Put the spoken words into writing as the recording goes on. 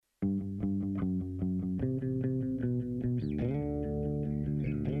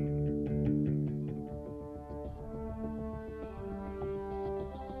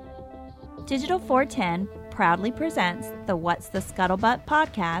Digital 410 proudly presents the What's the Scuttlebutt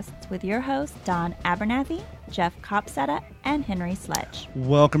podcast with your hosts Don Abernathy, Jeff Copsetta, and Henry Sledge.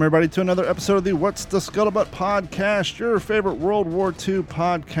 Welcome, everybody, to another episode of the What's the Scuttlebutt podcast, your favorite World War II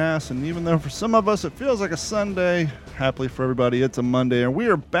podcast. And even though for some of us it feels like a Sunday, happily for everybody, it's a Monday. And we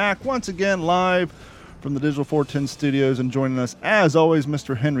are back once again live from the Digital 410 studios. And joining us, as always,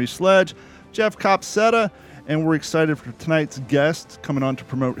 Mr. Henry Sledge, Jeff Copsetta, and we're excited for tonight's guest coming on to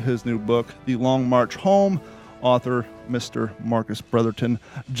promote his new book, The Long March Home, author Mr. Marcus-Brotherton.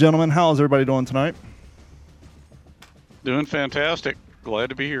 Gentlemen, how's everybody doing tonight? Doing fantastic. Glad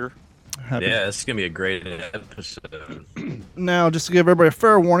to be here. Yeah, this is going to be a great episode. Now, just to give everybody a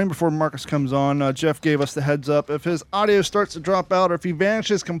fair warning before Marcus comes on, Jeff gave us the heads up. If his audio starts to drop out or if he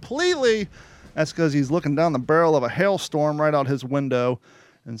vanishes completely, that's because he's looking down the barrel of a hailstorm right out his window.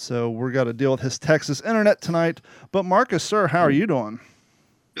 And so we're got to deal with his Texas internet tonight. But Marcus, sir, how are you doing?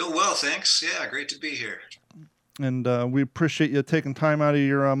 Doing well, thanks. Yeah, great to be here. And we appreciate you taking time out of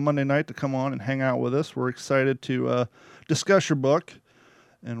your Monday night to come on and hang out with us. We're excited to discuss your book.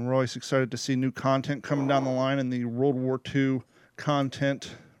 And we're always excited to see new content coming down the line in the World War II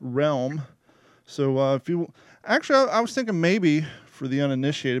content realm. So if you... Actually, I was thinking maybe for the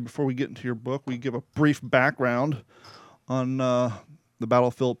uninitiated, before we get into your book, we give a brief background on... the Battle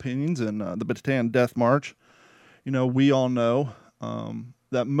of the Philippines and the Bataan Death March. You know, we all know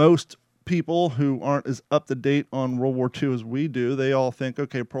that most people who aren't as up to date on World War II as we do, they all think,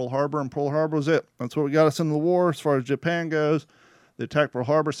 okay, Pearl Harbor, and Pearl Harbor was it. That's what we got us into the war as far as Japan goes. They attacked Pearl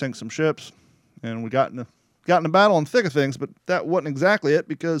Harbor, sank some ships, and we got in a battle in the thick of things, but that wasn't exactly it,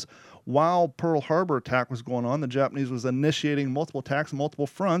 because while Pearl Harbor attack was going on, the Japanese was initiating multiple attacks on multiple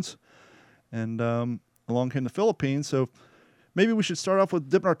fronts, and along came the Philippines. So maybe we should start off with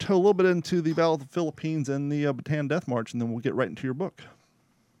dipping our toe a little bit into the Battle of the Philippines and the Bataan Death March, and then we'll get right into your book.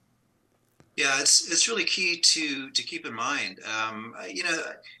 Yeah, it's really key to keep in mind.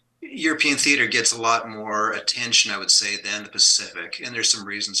 European theater gets a lot more attention, I would say, than the Pacific, and there's some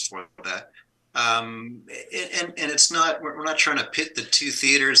reasons for that. And it's not, we're not trying to pit the two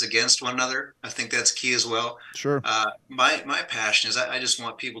theaters against one another. I think that's key as well. Sure. My passion is I just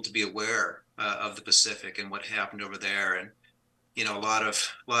want people to be aware of the Pacific and what happened over there. And you know, a lot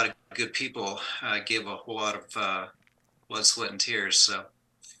of good people gave a whole lot of blood, sweat, and tears. So,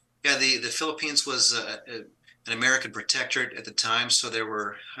 yeah, the Philippines was an American protectorate at the time. So there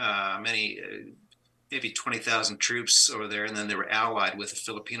were maybe 20,000 troops over there, and then they were allied with the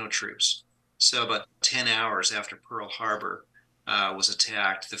Filipino troops. So about 10 hours after Pearl Harbor was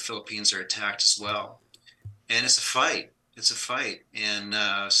attacked, the Philippines are attacked as well. And it's a fight. And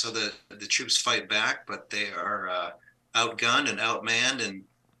so the troops fight back, but they are outgunned and outmanned, and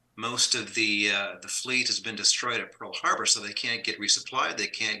most of the fleet has been destroyed at Pearl Harbor, so they can't get resupplied. They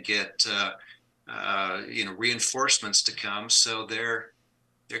can't get reinforcements to come. So they're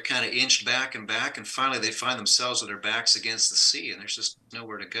kind of inched back, and finally they find themselves with their backs against the sea, and there's just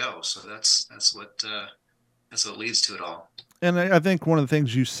nowhere to go. So that's what leads to it all. And I think one of the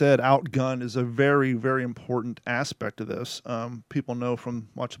things you said, outgunned, is a very, very important aspect of this. People know from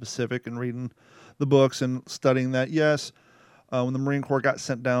watching Pacific and reading the books and studying that, yes, when the Marine Corps got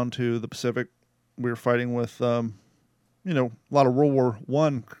sent down to the Pacific, we were fighting with, a lot of World War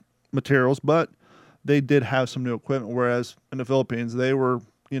I materials, but they did have some new equipment, whereas in the Philippines, they were,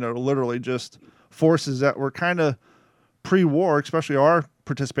 literally just forces that were kind of pre-war, especially our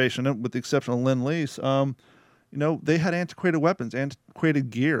participation in it, with the exception of Lend-Lease. They had antiquated weapons, antiquated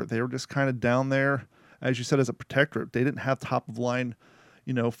gear. They were just kind of down there, as you said, as a protectorate. They didn't have top-of-line,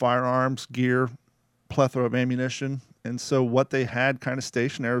 firearms, gear, plethora of ammunition. And so what they had kind of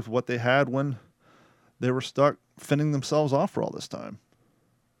stationary was what they had when they were stuck fending themselves off for all this time.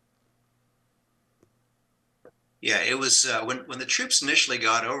 Yeah, it was when the troops initially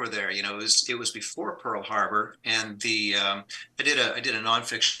got over there. It was before Pearl Harbor, and I did a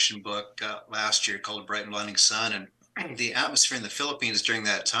nonfiction book last year called Bright and Blinding Sun, and the atmosphere in the Philippines during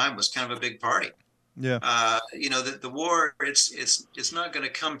that time was kind of a big party. Yeah. The war, it's not going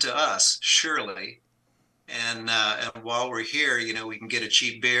to come to us, surely. And while we're here, we can get a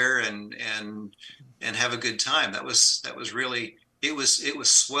cheap beer and have a good time. That was really, it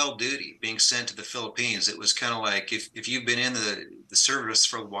was swell duty being sent to the Philippines. It was kind of like if you've been in the service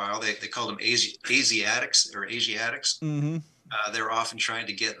for a while, they called them Asiatics. Mm-hmm. They were often trying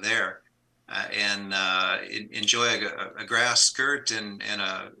to get there and enjoy a grass skirt and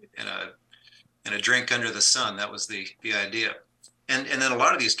a drink under the sun. That was the idea. And then a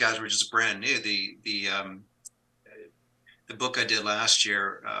lot of these guys were just brand new. The book I did last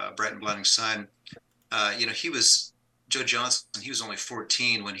year, Bright and Blinding Sun, Joe Johnson, he was only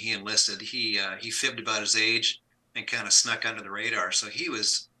 14 when he enlisted. He fibbed about his age and kind of snuck under the radar. So he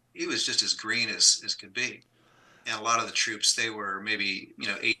was just as green as could be. And a lot of the troops, they were maybe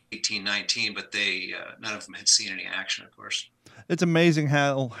 18, 19, but they none of them had seen any action, of course. It's amazing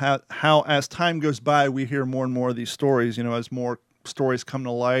how as time goes by, we hear more and more of these stories. As more stories come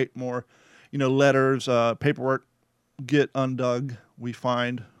to light, more letters, paperwork get undug. We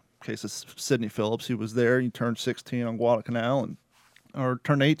find case of Sidney Phillips. He was there. He turned 16 on Guadalcanal or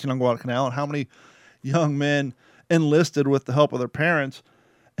turned 18 on Guadalcanal. And how many young men enlisted with the help of their parents?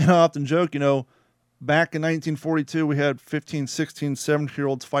 And I often joke, back in 1942, we had 15, 16,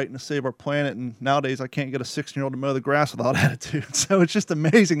 17-year-olds fighting to save our planet. And nowadays, I can't get a 16-year-old to mow the grass without attitude. So it's just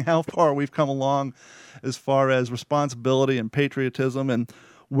amazing how far we've come along as far as responsibility and patriotism and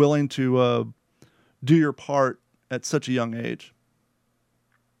willing to do your part at such a young age.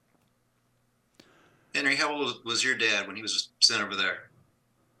 Henry, how old was your dad when he was sent over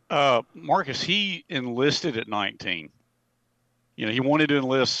there? Marcus, he enlisted at 19. He wanted to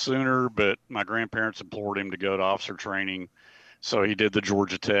enlist sooner, but my grandparents implored him to go to officer training. So he did the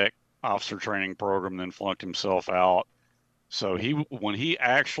Georgia Tech officer training program, then flunked himself out. So when he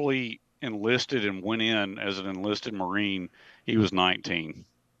actually enlisted and went in as an enlisted Marine, he was 19.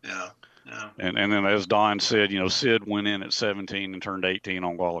 Yeah. And then as Don said, Sid went in at 17 and turned 18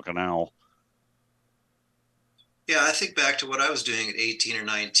 on Guadalcanal. Yeah, I think back to what I was doing at 18 or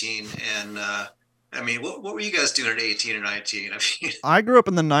 19, and what were you guys doing at 18 or 19? I grew up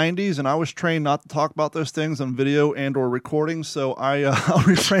in the 90s, and I was trained not to talk about those things on video and or recording, so I'll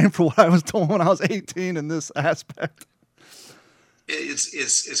refrain from what I was doing when I was 18 in this aspect.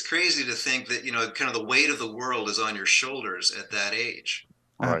 It's crazy to think that kind of the weight of the world is on your shoulders at that age.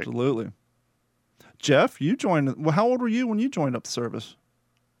 Right. Absolutely. Jeff, you joined. Well, how old were you when you joined up the service?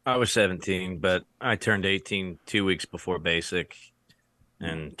 I was 17, but I turned 18 2 weeks before basic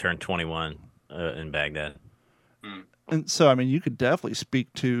and turned 21 in Baghdad. And so, you could definitely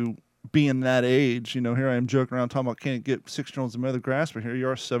speak to being that age. Here I am joking around talking about can't get 16-year-olds to mow the grass, but here you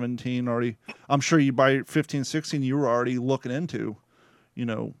are 17 already. I'm sure you by 15, 16, you were already looking into,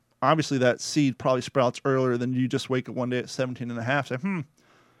 obviously that seed probably sprouts earlier than you just wake up one day at 17 and a half, say,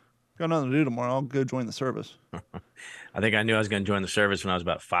 got nothing to do tomorrow. I'll go join the service. I think I knew I was going to join the service when I was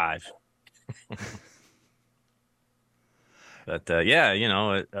about 5. But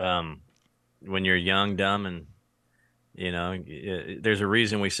when you're young, dumb, and there's a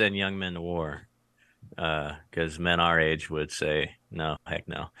reason we send young men to war, because men our age would say no, heck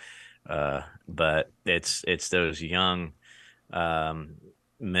no. But it's those young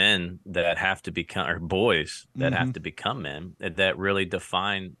men that have to become, or boys that have to become men, that really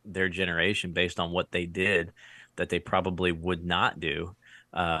define their generation based on what they did that they probably would not do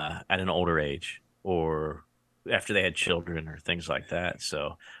at an older age or after they had children or things like that.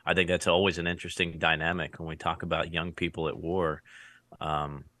 So I think that's always an interesting dynamic when we talk about young people at war.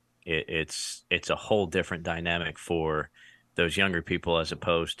 It's a whole different dynamic for those younger people as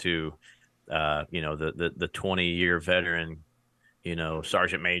opposed to the 20-year veteran,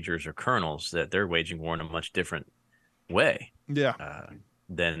 sergeant majors or colonels, that they're waging war in a much different way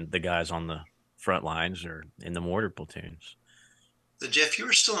than the guys on the front lines or in the mortar platoons. So Jeff, you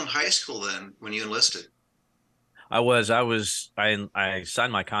were still in high school then when you enlisted. I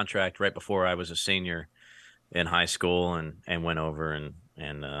signed my contract right before I was a senior in high school and went over and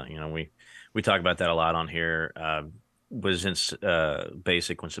we talk about that a lot on here. Was in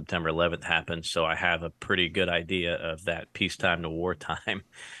basic when September 11th happened, so I have a pretty good idea of that peacetime to wartime,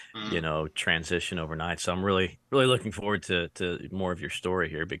 transition overnight. So I'm really, really looking forward to more of your story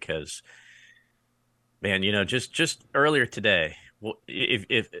here because, man, just earlier today, well,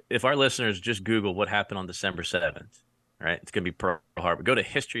 if our listeners just Google what happened on December 7th, right, it's going to be Pearl Harbor. Go to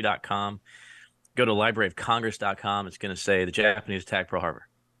history.com, go to libraryofcongress.com. It's going to say the Japanese attacked Pearl Harbor.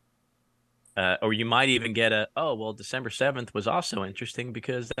 Or you might even get December 7th was also interesting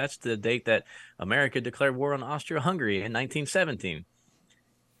because that's the date that America declared war on Austria-Hungary in 1917.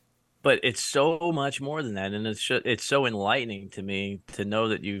 But it's so much more than that, and it's so enlightening to me to know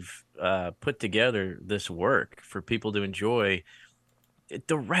that you've put together this work for people to enjoy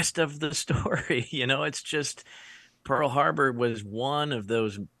the rest of the story. It's just Pearl Harbor was one of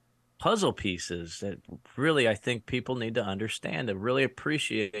those puzzle pieces that really I think people need to understand and really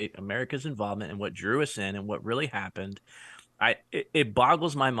appreciate America's involvement and what drew us in and what really happened. It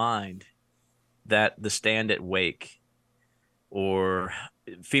boggles my mind that the stand at Wake or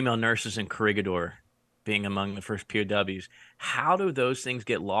female nurses in Corregidor being among the first POWs, how do those things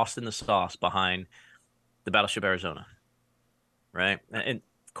get lost in the sauce behind the battleship Arizona? Right. And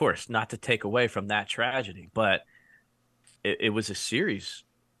of course, not to take away from that tragedy, but it was a series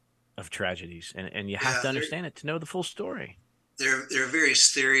of tragedies, and you have to understand it to know the full story. There are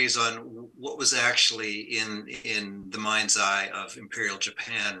various theories on what was actually in the mind's eye of Imperial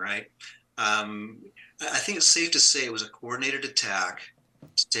Japan, right? I think it's safe to say it was a coordinated attack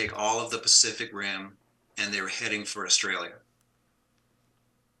to take all of the Pacific Rim, and they were heading for Australia.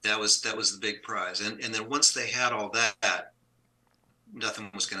 That was the big prize, and then once they had all that,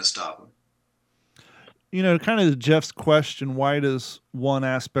 nothing was going to stop them. You know, kind of to Jeff's question, why does one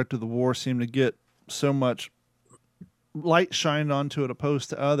aspect of the war seem to get so much light shined onto it opposed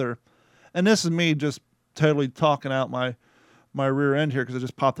to other? And this is me just totally talking out my rear end here because it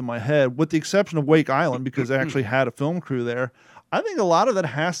just popped in my head, with the exception of Wake Island, because they actually had a film crew there. I think a lot of that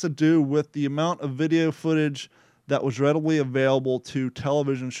has to do with the amount of video footage that was readily available to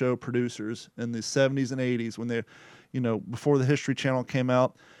television show producers in the 70s and 80s when they, you know, before the History Channel came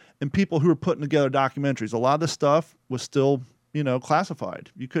out, and people who were putting together documentaries. A lot of this stuff was still, you know, classified.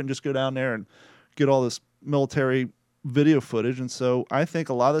 You couldn't just go down there and get all this military video footage. And so I think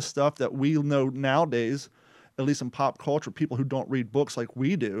a lot of the stuff that we know nowadays, at least in pop culture, people who don't read books like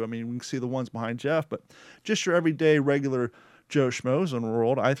we do, I mean, we can see the ones behind Jeff, but just your everyday regular Joe Schmoes in the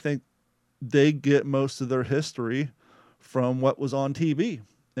world, I think they get most of their history from what was on TV.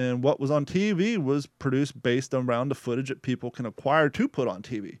 And what was on TV was produced based around the footage that people can acquire to put on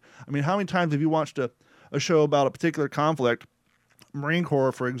TV. I mean, how many times have you watched a show about a particular conflict, Marine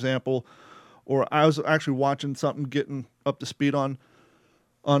Corps, for example, or I was actually watching something getting up to speed on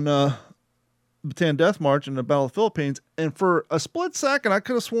Bataan Death March in the Battle of the Philippines, and for a split second, I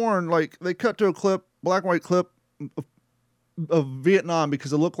could have sworn like they cut to a clip, black and white clip of Vietnam,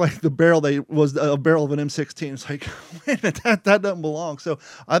 because it looked like the barrel was a barrel of an M16. It's like, wait a minute, that doesn't belong. So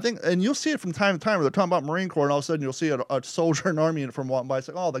I think, and you'll see it from time to time where they're talking about Marine Corps, and all of a sudden you'll see a soldier in an army uniform walking by. It's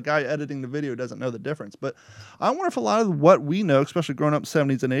like, oh, the guy editing the video doesn't know the difference. But I wonder if a lot of what we know, especially growing up in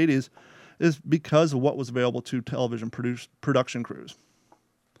the 70s and 80s, is because of what was available to television production crews.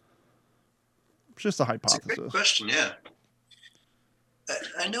 It's just a hypothesis. It's a great question, yeah.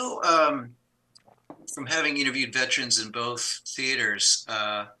 I know from having interviewed veterans in both theaters,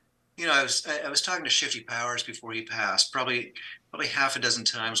 you know, I was talking to Shifty Powers before he passed. Probably half a dozen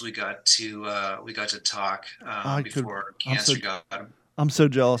times we got to talk before cancer got him. I'm so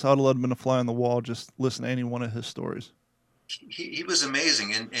jealous. I would have let him been a fly on the wall, just listen to any one of his stories. He was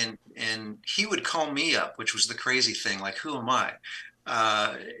amazing, and he would call me up, which was the crazy thing. Like, who am I?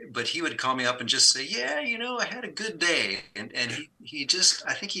 But he would call me up and just say, yeah, you know, I had a good day. And he just,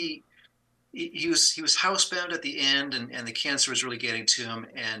 I think he was housebound at the end, and the cancer was really getting to him,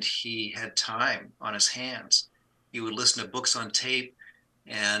 and he had time on his hands. He would listen to books on tape,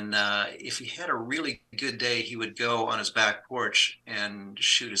 and if he had a really good day, he would go on his back porch and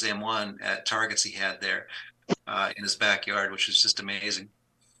shoot his M1 at targets he had there in his backyard, which was just amazing.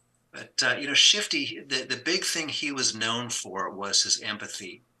 But, you know, Shifty, the big thing he was known for was his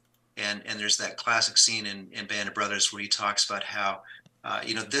empathy. And there's that classic scene in Band of Brothers where he talks about how,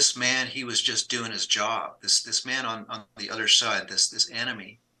 you know, this man, he was just doing his job. This man on the other side, this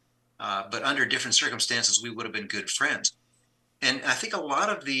enemy. But under different circumstances, we would have been good friends. And I think a lot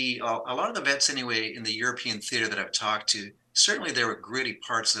of the vets anyway in the European theater that I've talked to, certainly there were gritty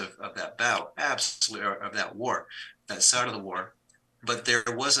parts of that battle, absolutely, of that war, that side of the war. But there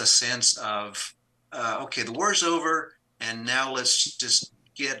was a sense of, okay, the war's over, and now let's just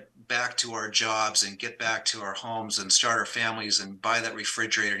get back to our jobs and get back to our homes and start our families and buy that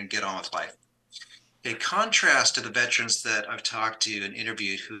refrigerator and get on with life. A contrast to the veterans that I've talked to and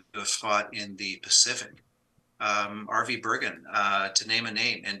interviewed who have fought in the Pacific, R.V. Bergen, to name a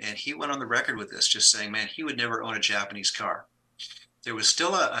name, and he went on the record with this, just saying, man, he would never own a Japanese car. There was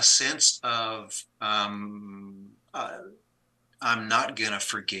still a sense of, I'm not going to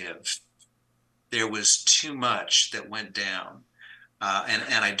forgive. There was too much that went down.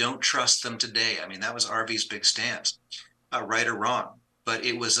 And I don't trust them today. I mean, that was RV's big stance, right or wrong. But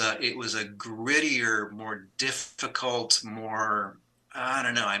it was a grittier, more difficult, more, I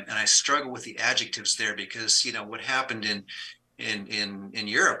don't know. And I struggle with the adjectives there because, you know, what happened in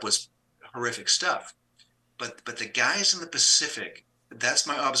Europe was horrific stuff. But the guys in the Pacific, that's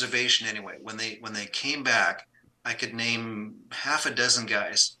my observation anyway. When they came back, I could name half a dozen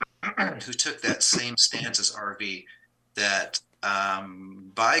guys who took that same stance as RV, that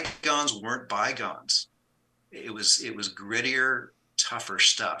bygones weren't bygones. It was grittier, tougher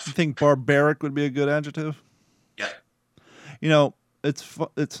stuff. I think barbaric would be a good adjective. Yeah. You know,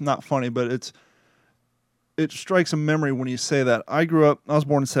 it's not funny, but it strikes a memory when you say that. I was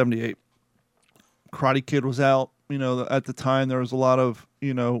born in 78. Karate Kid was out. You know, at the time there was a lot of,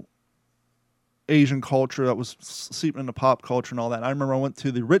 you know, Asian culture that was seeping into pop culture and all that. I remember I went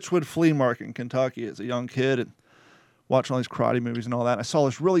to the Richwood Flea Market in Kentucky as a young kid and watching all these karate movies and all that. And I saw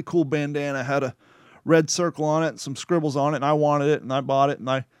this really cool bandana, had a red circle on it and some scribbles on it, and I wanted it, and I bought it, and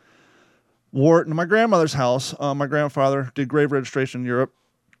I wore it in my grandmother's house. My grandfather did grave registration in Europe,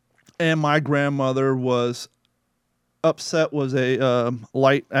 and my grandmother was upset, was a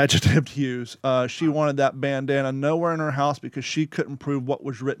light adjective to use. She wanted that bandana nowhere in her house because she couldn't prove what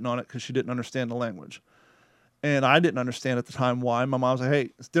was written on it because she didn't understand the language. And I didn't understand at the time why. My mom was like,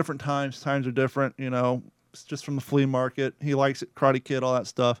 hey, it's different times. Times are different. You know, it's just from the flea market. He likes it, Karate Kid, all that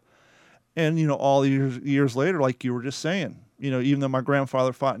stuff. And, you know, all these years later, like you were just saying, you know, even though my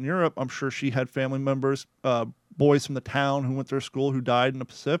grandfather fought in Europe, I'm sure she had family members, boys from the town who went to her school who died in the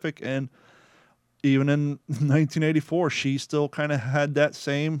Pacific. And even in 1984, she still kind of had that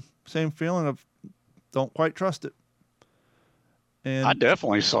same feeling of don't quite trust it. And I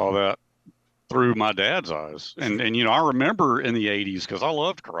definitely saw that through my dad's eyes. And you know, I remember in the 80s, because I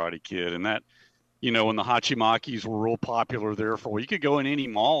loved Karate Kid, and that, you know, when the Hachimakis were real popular there for, you could go in any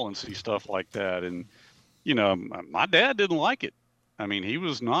mall and see stuff like that. And, you know, my dad didn't like it. I mean, he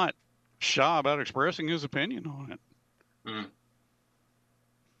was not shy about expressing his opinion on it. Mm.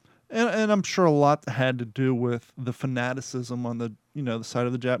 And I'm sure a lot had to do with the fanaticism on the, you know, the side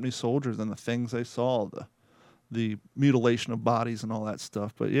of the Japanese soldiers and the things they saw, the mutilation of bodies and all that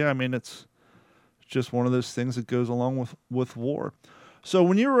stuff. But yeah, I mean, it's just one of those things that goes along with war. So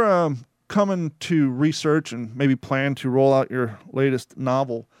when you're coming to research and maybe plan to roll out your latest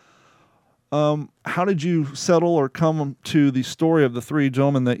novel, how did you settle or come to the story of the three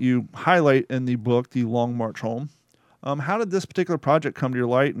gentlemen that you highlight in the book, The Long March Home? How did this particular project come to your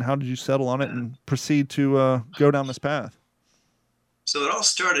light, and how did you settle on it and proceed to go down this path? So it all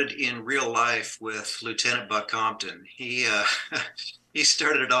started in real life with Lieutenant Buck Compton. He he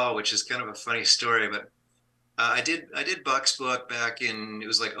started it all, which is kind of a funny story. But I did Buck's book back in, it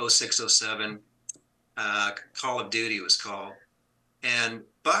was like 06, 07. Call of Duty was called. And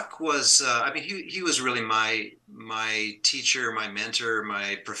Buck was, I mean, he was really my teacher, my mentor,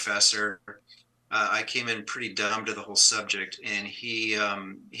 my professor. I came in pretty dumb to the whole subject, and he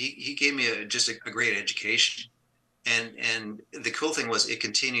gave me just a great education. And the cool thing was it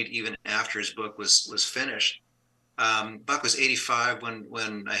continued even after his book was finished. Buck was 85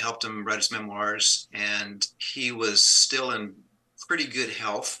 when I helped him write his memoirs, and he was still in pretty good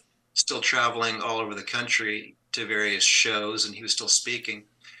health, still traveling all over the country to various shows, and he was still speaking.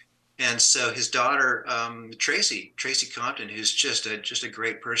 And so his daughter, Tracy Compton, who's just a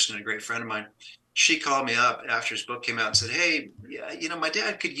great person and a great friend of mine, she called me up after his book came out and said, hey, you know, my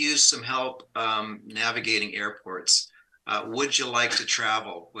dad could use some help navigating airports. Would you like to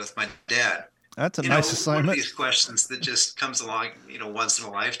travel with my dad? That's a nice assignment. One of these questions that just comes along, you know, once in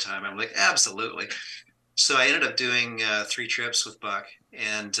a lifetime. I'm like, absolutely. So I ended up doing 3 trips with Buck,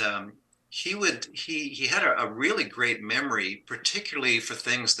 and he had a really great memory, particularly for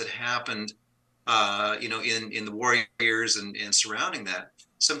things that happened, you know, in the war years and surrounding that.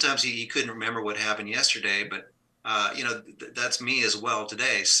 Sometimes he couldn't remember what happened yesterday, but you know, that's me as well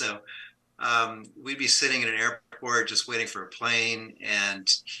today. So we'd be sitting in an airport just waiting for a plane, and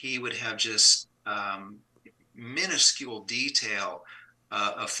he would have just minuscule detail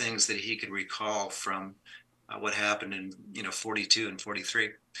of things that he could recall from what happened in, you know, 42 and 43.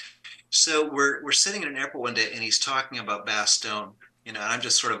 So we're sitting in an airport one day, and he's talking about Bastogne, you know, and I'm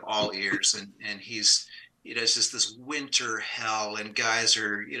just sort of all ears, and he's, you know, it's just this winter hell, and guys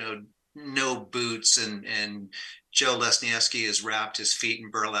are, you know, no boots, and Joe Lesniewski has wrapped his feet in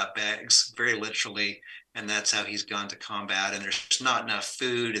burlap bags, very literally, and that's how he's gone to combat. And there's not enough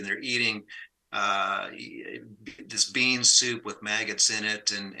food, and they're eating this bean soup with maggots in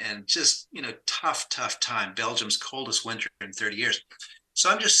it, and just, you know, tough time. Belgium's coldest winter in 30 years. So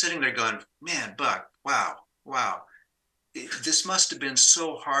I'm just sitting there going, man, Buck, wow. This must have been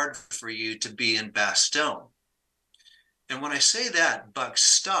so hard for you to be in Bastogne. And when I say that, Buck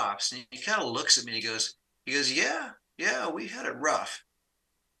stops, and he kind of looks at me, and he goes, yeah, we had it rough.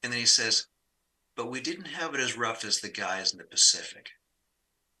 And then he says, but we didn't have it as rough as the guys in the Pacific.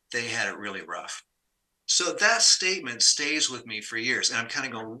 They had it really rough. So that statement stays with me for years. And I'm kind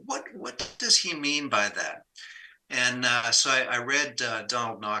of going, what does he mean by that? And so I read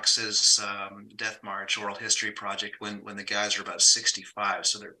Donald Knox's Death March Oral History Project when the guys are about 65,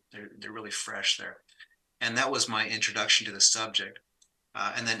 so they're really fresh there. And that was my introduction to the subject.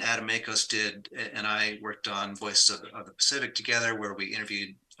 And then Adam Makos did, and I worked on Voices of the Pacific together, where we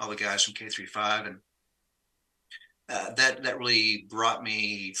interviewed all the guys from K-35, and that really brought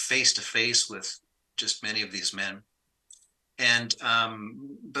me face to face with just many of these men. And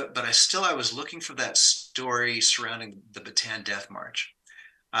but I was looking for that story surrounding the Bataan Death March.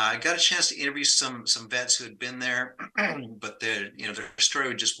 I got a chance to interview some vets who had been there, but their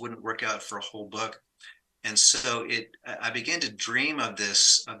story just wouldn't work out for a whole book. And so I began to dream of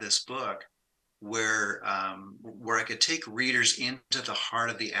this book where I could take readers into the heart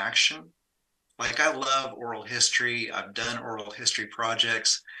of the action. Like, I love oral history. I've done oral history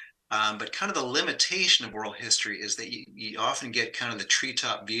projects, but kind of the limitation of oral history is that you often get kind of the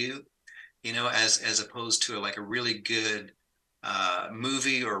treetop view, as opposed to a really good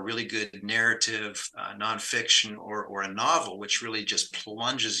movie or a really good narrative, nonfiction or a novel, which really just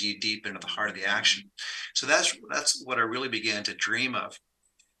plunges you deep into the heart of the action. So that's what I really began to dream of.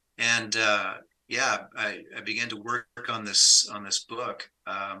 And I began to work on this book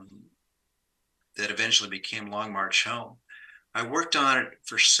that eventually became Long March Home. I worked on it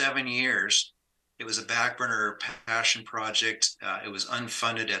for 7 years. It was a back burner passion project. It was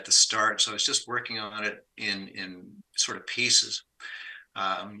unfunded at the start, so I was just working on it in sort of pieces,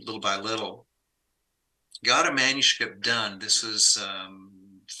 little by little. Got a manuscript done. This was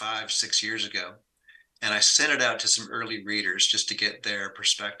 5-6 years ago, and I sent it out to some early readers just to get their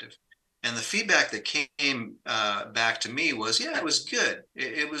perspective. And the feedback that came back to me was, yeah, it was good.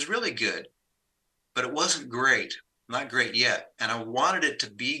 It was really good, but it wasn't great. Not great yet. And I wanted it to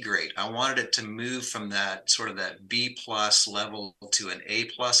be great. I wanted it to move from that sort of that B+ level to an A+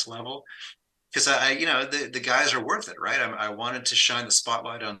 level, because the guys are worth it, right? I wanted to shine the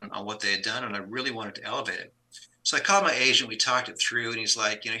spotlight on what they had done, and I really wanted to elevate it. So I called my agent. We talked it through, and he's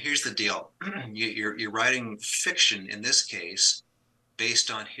like, here's the deal. You're writing fiction in this case, based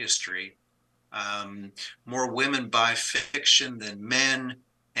on history. More women buy fiction than men.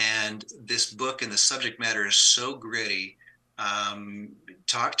 And this book and the subject matter is so gritty.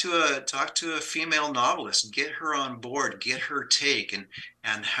 Talk to a female novelist, get her on board, get her take,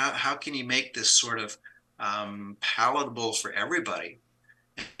 and how can you make this sort of palatable for everybody?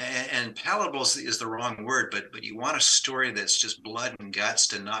 And palatable is the wrong word, but you want a story that's just blood and guts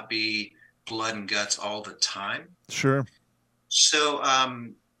to not be blood and guts all the time. Sure. So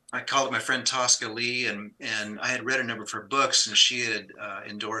I called up my friend Tosca Lee, and I had read a number of her books, and she had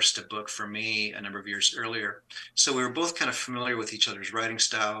endorsed a book for me a number of years earlier. So we were both kind of familiar with each other's writing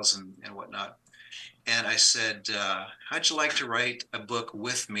styles and whatnot. And I said, how'd you like to write a book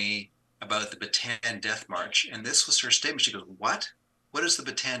with me about the Bataan Death March? And this was her statement. She goes, what? What is the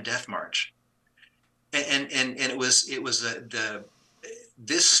Bataan Death March? And it was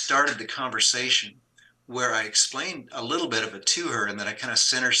this started the conversation, where I explained a little bit of it to her, and then I kind of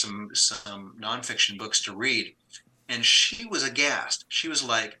sent her some nonfiction books to read. And she was aghast. She was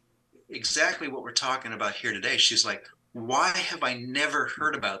like, exactly what we're talking about here today. She's like, why have I never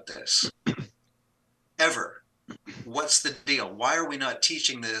heard about this? Ever? What's the deal? Why are we not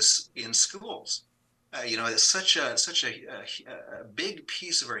teaching this in schools? It's such a big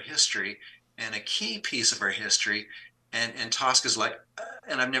piece of our history and a key piece of our history. And Tosca's like,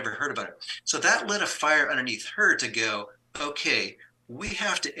 and I've never heard about it. So that lit a fire underneath her to go, okay, we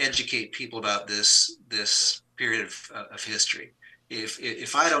have to educate people about this period of history.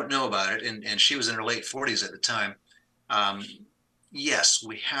 If I don't know about it, and she was in her late 40s at the time, yes,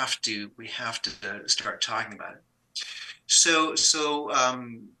 we have to start talking about it. So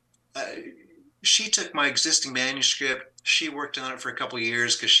she took my existing manuscript. She worked on it for a couple of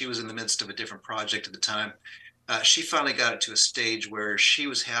years because she was in the midst of a different project at the time. She finally got it to a stage where she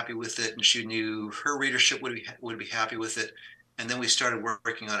was happy with it, and she knew her readership would be happy with it. And then we started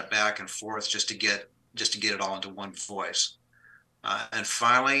working on it back and forth just to get it all into one voice. And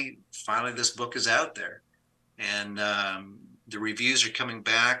finally, this book is out there, and the reviews are coming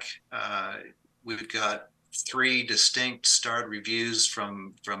back. We've got 3 distinct starred reviews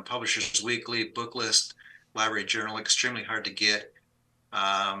from Publishers Weekly, Booklist, Library Journal. Extremely hard to get.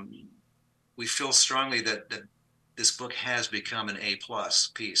 We feel strongly that this book has become an A+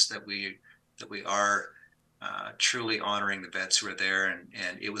 piece, that we are truly honoring the vets who are there,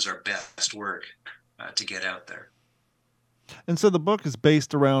 and it was our best work to get out there. And so the book is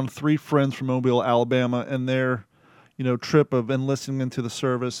based around 3 friends from Mobile, Alabama, and their trip of enlisting into the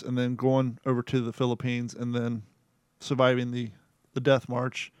service and then going over to the Philippines and then surviving the death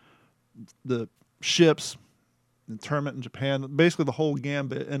march, the ships, internment in Japan, basically the whole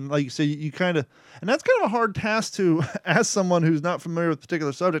gambit. And like you say, you kind of, and that's kind of a hard task to ask someone who's not familiar with a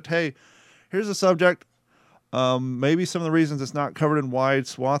particular subject. Hey, here's a subject. Maybe some of the reasons it's not covered in wide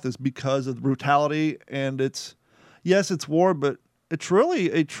swath is because of the brutality, and it's war, but it's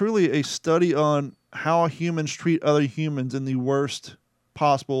really truly a study on how humans treat other humans in the worst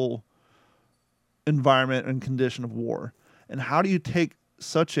possible environment and condition of war. And how do you take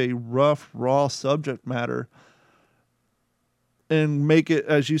such a rough, raw subject matter and make it,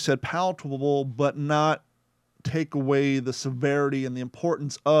 as you said, palatable, but not take away the severity and the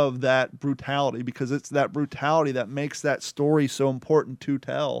importance of that brutality, because it's that brutality that makes that story so important to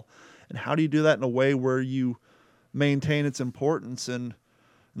tell. And how do you do that in a way where you maintain its importance and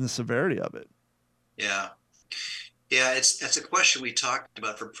the severity of it? Yeah. That's a question we talked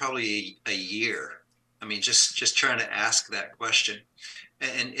about for probably a year. I mean, just trying to ask that question.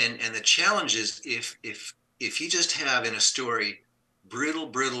 And the challenge is if you just have in a story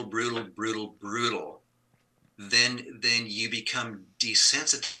brutal, then you become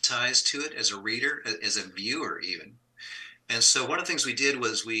desensitized to it as a reader, as a viewer even. And so one of the things we did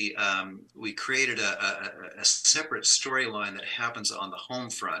was we created a separate storyline that happens on the home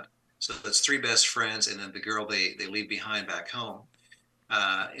front. So that's three best friends and then the girl they leave behind back home.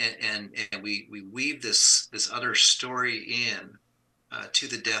 And we weave this other story in to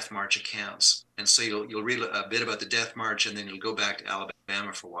the Death March accounts. And so you'll read a bit about the Death March, and then you'll go back to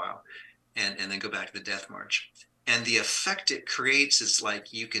Alabama for a while, and then go back to the Death March. And the effect it creates is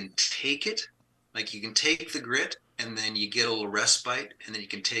like you can take it, like you can take the grit, and then you get a little respite, and then you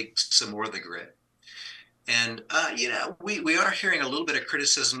can take some more of the grit. And we are hearing a little bit of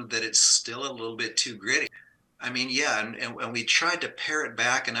criticism that it's still a little bit too gritty. I mean, and we tried to pare it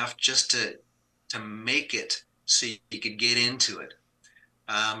back enough just to make it so you could get into it.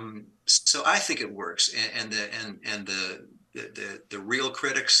 So I think it works, and the real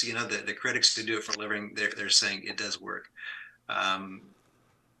critics, the critics who do it for a living, they're saying it does work.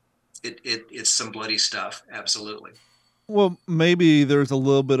 It's some bloody stuff, absolutely. Well, maybe there's a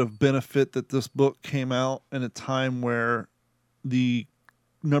little bit of benefit that this book came out in a time where the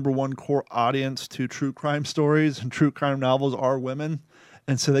number one core audience to true crime stories and true crime novels are women,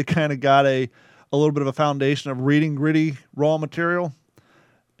 and so they kind of got a little bit of a foundation of reading gritty raw material.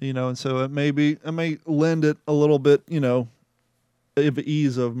 And so it may lend it a little bit, of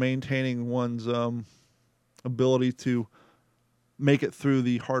ease of maintaining one's ability to make it through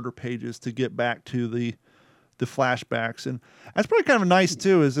the harder pages to get back to the flashbacks. And that's probably kind of nice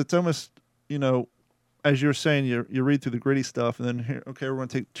too, is it's almost, as you're saying, you read through the gritty stuff and then here, okay, we're going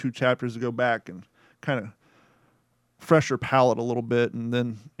to take 2 chapters to go back and kind of fresh your palate a little bit, and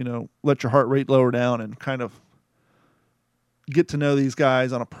then, let your heart rate lower down and kind of get to know these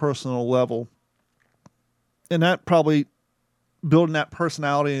guys on a personal level. And that probably building that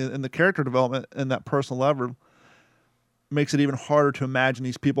personality and the character development and that personal level makes it even harder to imagine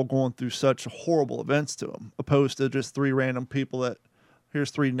these people going through such horrible events to them, opposed to just 3 random people that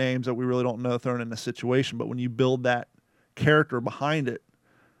here's 3 names that we really don't know thrown in a situation. But when you build that character behind it,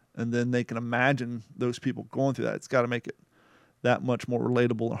 and then they can imagine those people going through that, it's got to make it that much more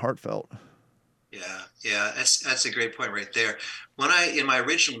relatable and heartfelt. Yeah, that's a great point right there. In my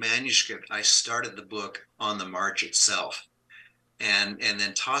original manuscript, I started the book on the march itself. And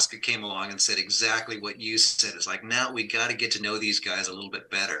then Tosca came along and said exactly what you said. It's like, now we got to get to know these guys a little bit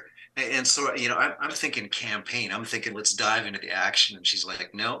better. And so, I'm thinking campaign. I'm thinking, let's dive into the action. And she's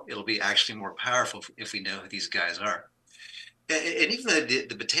like, no, it'll be actually more powerful if we know who these guys are. And even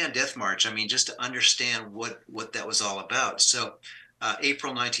the Bataan Death March, I mean, just to understand what that was all about. So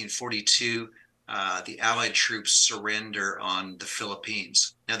April 1942, the Allied troops surrender on the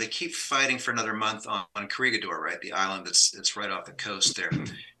Philippines. Now they keep fighting for another month on Corregidor, right? The island that's right off the coast there.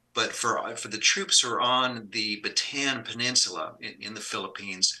 But for the troops who are on the Bataan Peninsula in the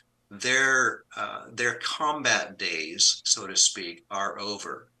Philippines, their combat days, so to speak, are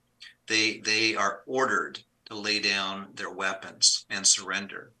over. They are ordered to lay down their weapons and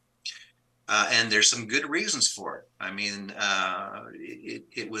surrender. And there's some good reasons for it. I mean,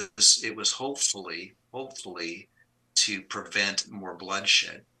 it was hopefully to prevent more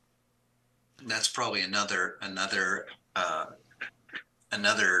bloodshed. And that's probably another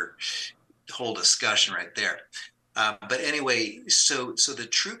whole discussion right there. But anyway, so the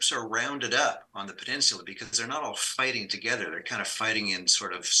troops are rounded up on the peninsula because they're not all fighting together. They're kind of fighting in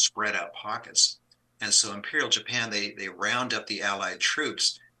sort of spread out pockets. And so Imperial Japan, they round up the Allied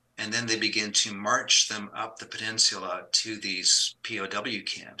troops, and then they begin to march them up the peninsula to these POW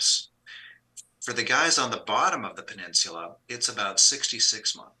camps. For the guys on the bottom of the peninsula, it's about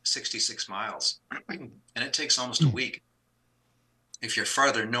 66 miles, and it takes almost a week. If you're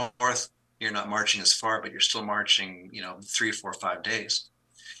farther north, you're not marching as far, but you're still marching, 3, 4, 5 days.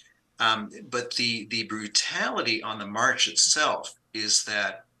 But the brutality on the march itself is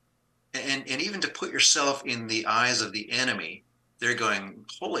that, and even to put yourself in the eyes of the enemy, they're going,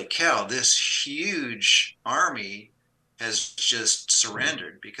 holy cow, this huge army has just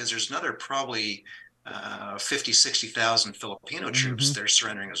surrendered, because there's another probably 60,000 Filipino troops. They're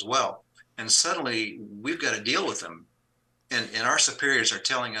surrendering as well. And suddenly we've got to deal with them. And our superiors are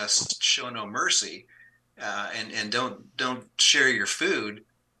telling us, show no mercy, and don't share your food.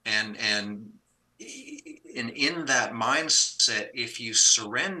 And in that mindset, if you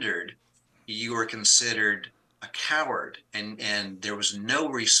surrendered, you were considered a coward, and there was no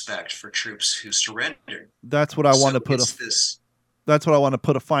respect for troops who surrendered. That's what I want to put that's what I want to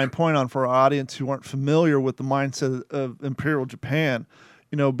put a fine point on for our audience who aren't familiar with the mindset of Imperial Japan.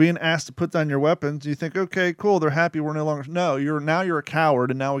 You know, being asked to put down your weapons, you think, okay, cool, they're happy, we're no longer. No, you're a coward,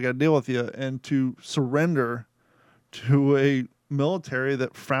 and now we got to deal with you. And to surrender to a military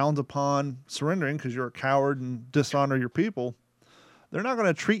that frowns upon surrendering because you're a coward and dishonor your people, they're not going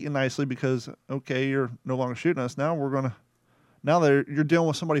to treat you nicely because, okay, you're no longer shooting us. Now you're dealing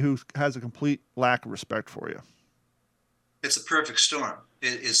with somebody who has a complete lack of respect for you. It's a perfect storm.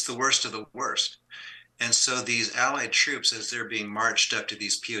 It's the worst of the worst. And so these Allied troops, as they're being marched up to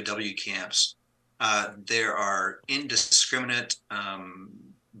these POW camps, there are indiscriminate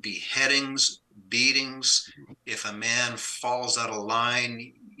beheadings, beatings. If a man falls out of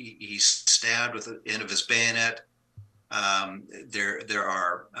line, he's stabbed with the end of his bayonet. There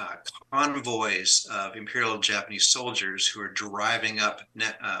are convoys of Imperial Japanese soldiers who are driving up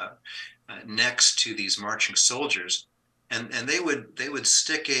next to these marching soldiers, and they would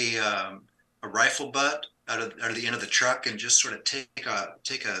stick a rifle butt out of the end of the truck and just sort of take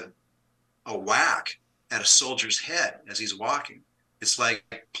a whack at a soldier's head as he's walking. It's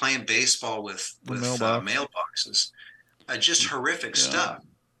like playing baseball with mailboxes. Just horrific stuff.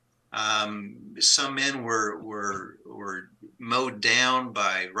 Some men were mowed down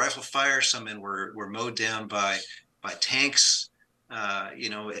by rifle fire. Some men were mowed down by tanks. As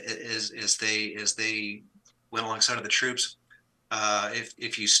they went alongside of the troops.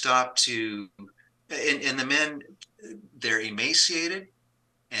 If you stop to, and the men, they're emaciated,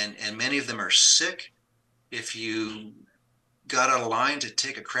 and many of them are sick. If you got out of line to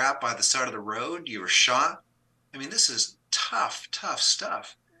take a crap by the side of the road, you were shot. I mean, this is tough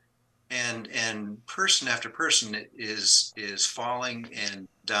stuff. And person after person is falling and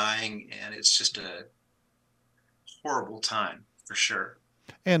dying, and it's just a horrible time for sure.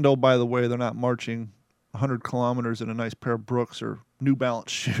 And oh, by the way, they're not marching 100 kilometers in a nice pair of Brooks or New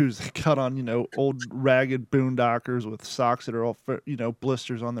Balance shoes. They cut on, old ragged boondockers with socks that are all,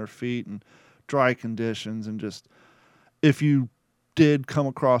 blisters on their feet and dry conditions. And just, if you did come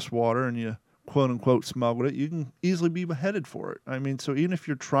across water and you quote unquote smuggled it, you can easily be beheaded for it. I mean, so even if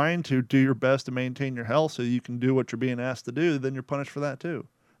you're trying to do your best to maintain your health so you can do what you're being asked to do, then you're punished for that too.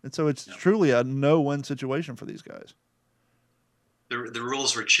 And so it's truly a no-win situation for these guys. The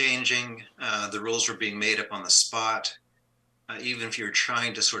rules were changing. The rules were being made up on the spot. Even if you're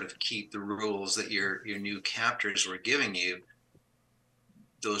trying to sort of keep the rules that your new captors were giving you,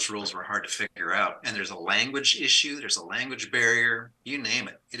 those rules were hard to figure out. And there's a language issue. There's a language barrier. You name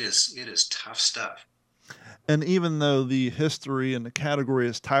it. It is tough stuff. And even though the history and the category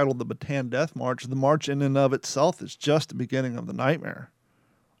is titled the Bataan Death March, the march in and of itself is just the beginning of the nightmare.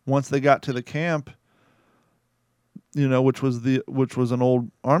 Once they got to the camp, which was an old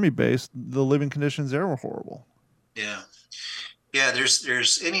army base, the living conditions there were horrible. Yeah.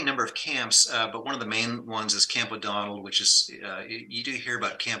 There's any number of camps, but one of the main ones is Camp O'Donnell, which is you do hear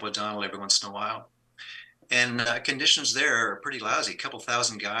about Camp O'Donnell every once in a while, and conditions there are pretty lousy. A couple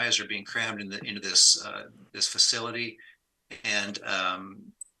thousand guys are being crammed into this facility, and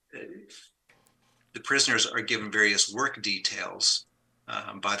the prisoners are given various work details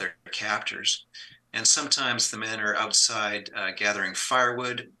by their captors. And sometimes the men are outside gathering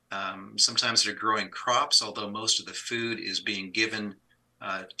firewood. Sometimes they're growing crops, although most of the food is being given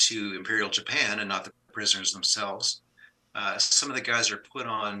to Imperial Japan and not the prisoners themselves. Some of the guys are put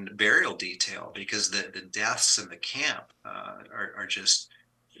on burial detail because the deaths in the camp are just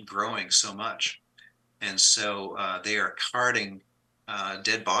growing so much. And so they are carting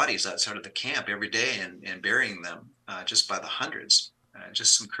dead bodies outside of the camp every day and burying them just by the hundreds.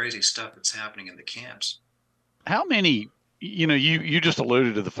 Just some crazy stuff that's happening in the camps. How many, you just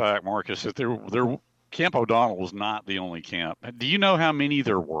alluded to the fact, Marcus, that there Camp O'Donnell was not the only camp. Do you know how many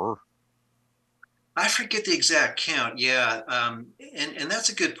there were? I forget the exact count. Yeah. And that's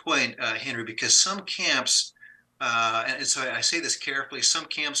a good point, Henry, because some camps, and so I say this carefully, some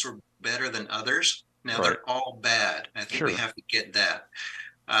camps were better than others. Now right. They're all bad. I think we have to get that.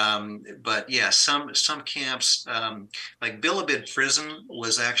 But yeah, some camps, like Bilibid Prison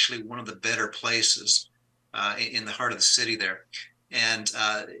was actually one of the better places in the heart of the city there. And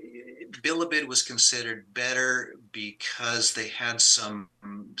Bilibid was considered better because they had some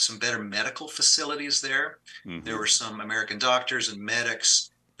better medical facilities there. Mm-hmm. There were some American doctors and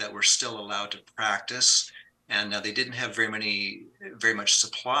medics that were still allowed to practice, and they didn't have very much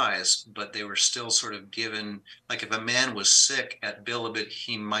supplies, but they were still sort of given, like if a man was sick at Bilibid,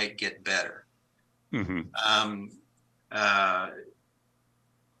 he might get better. Mm-hmm.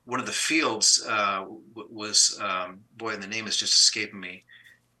 One of the fields was boy, and the name is just escaping me.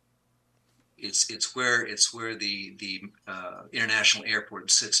 It's where the international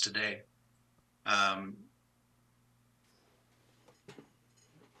airport sits today.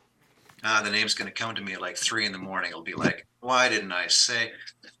 The name's going to come to me at like 3 a.m. It'll be like, why didn't I say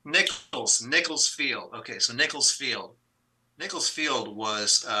Nichols Field? Okay, so Nichols Field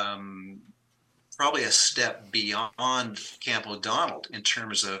was probably a step beyond Camp O'Donnell in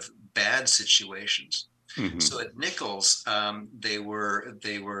terms of bad situations. Mm-hmm. So at Nichols, they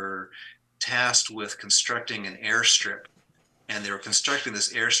were tasked with constructing an airstrip, and they were constructing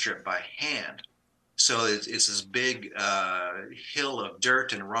this airstrip by hand. So it's this big hill of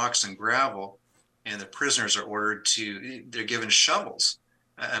dirt and rocks and gravel, and the prisoners are they're given shovels.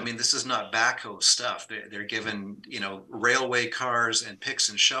 I mean, this is not backhoe stuff. They're given, railway cars and picks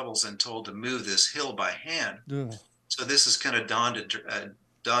and shovels and told to move this hill by hand. Yeah. So this is kind of dawn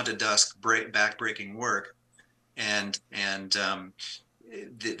to dusk, back-breaking work. And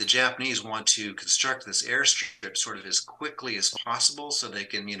the Japanese want to construct this airstrip sort of as quickly as possible so they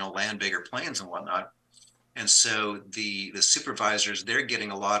can, land bigger planes and whatnot. And so the supervisors, they're getting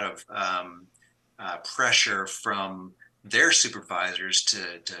a lot of pressure from their supervisors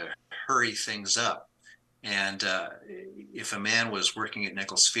to hurry things up. And if a man was working at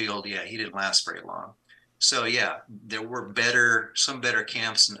Nichols Field, he didn't last very long. So there were some better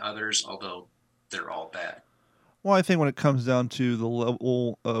camps than others, although they're all bad. Well, I think when it comes down to the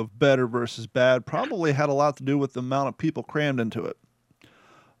level of better versus bad, probably had a lot to do with the amount of people crammed into it.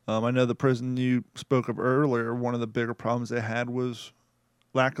 I know the prison you spoke of earlier, one of the bigger problems they had was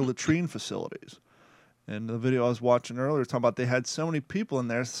lack of latrine facilities. And the video I was watching earlier talking about they had so many people in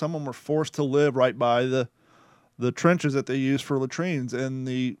there. Some of them were forced to live right by the trenches that they used for latrines, and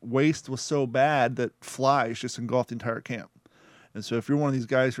the waste was so bad that flies just engulfed the entire camp. And so if you're one of these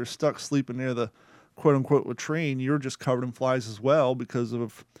guys who are stuck sleeping near the quote-unquote latrine, you're just covered in flies as well because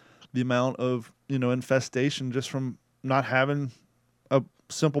of the amount of infestation just from not having a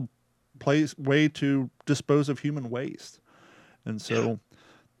simple way to dispose of human waste. And so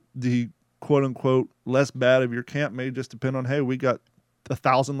the quote-unquote less bad of your camp may just depend on, hey, we got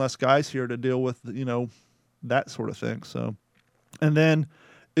 1,000 less guys here to deal with, that sort of thing. So, and then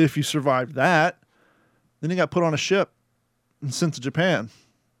if you survived that, then you got put on a ship and sent to Japan.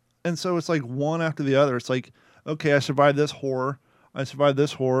 And so it's like one after the other. It's like, okay, I survived this horror.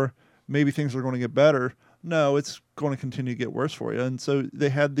 Maybe things are going to get better. No, it's going to continue to get worse for you. And so they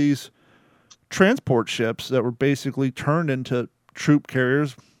had these transport ships that were basically turned into troop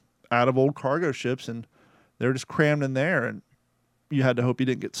carriers out of old cargo ships, and they were just crammed in there. And you had to hope you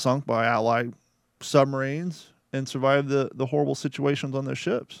didn't get sunk by Allied submarines and survive the horrible situations on those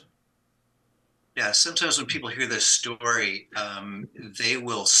ships. Yeah, sometimes when people hear this story, they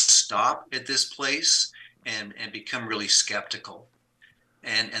will stop at this place and become really skeptical.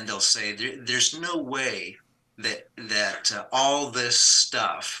 And they'll say, there's no way that all this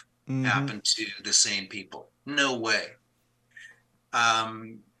stuff happened to the same people. No way.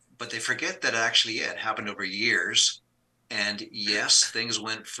 But they forget that actually it happened over years. And yes, things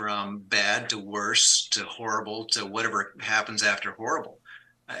went from bad to worse to horrible to whatever happens after horrible.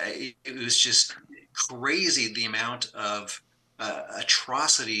 It was just crazy the amount of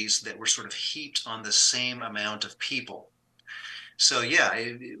atrocities that were sort of heaped on the same amount of people. So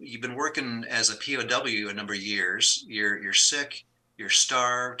you've been working as a POW a number of years. You're sick, you're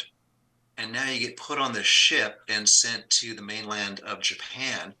starved, and now you get put on the ship and sent to the mainland of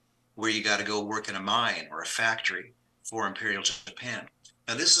Japan, where you got to go work in a mine or a factory for Imperial Japan.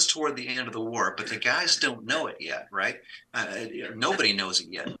 Now, this is toward the end of the war, but the guys don't know it yet, right? Nobody knows it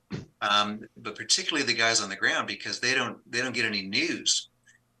yet, but particularly the guys on the ground, because they don't get any news,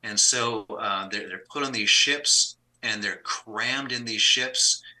 and so they're put on these ships and they're crammed in these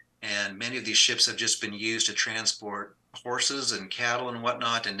ships, and many of these ships have just been used to transport horses and cattle and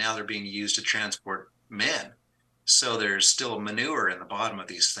whatnot, and now they're being used to transport men. So there's still manure in the bottom of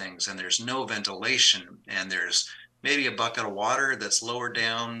these things, and there's no ventilation, and there's maybe a bucket of water that's lowered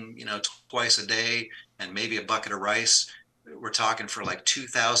down, twice a day, and maybe a bucket of rice. We're talking for like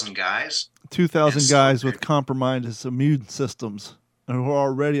 2,000 guys. 2,000 guys with compromised immune systems who are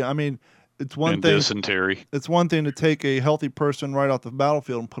already, it's one and thing. Dysentery. It's one thing to take a healthy person right off the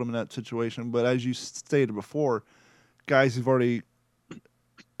battlefield and put them in that situation, but as you stated before, guys who've already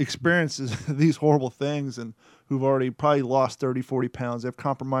experienced these horrible things and who've already probably lost 30, 40 pounds, they have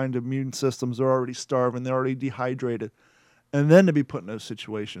compromised immune systems, they're already starving, they're already dehydrated, and then to be put in those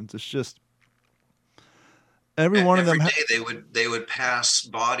situations, it's just every one of them. Every day they would pass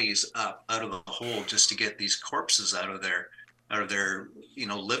bodies up out of the hole just to get these corpses out of their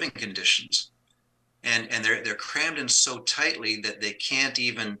living conditions, and they're crammed in so tightly that they can't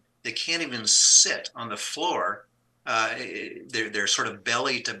even sit on the floor. They're sort of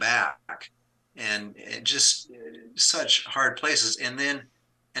belly to back, and just such hard places. And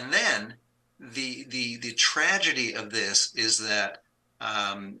then the tragedy of this is that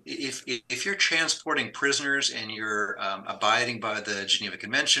if you're transporting prisoners and you're abiding by the Geneva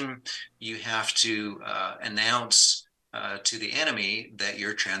Convention, you have to announce to the enemy that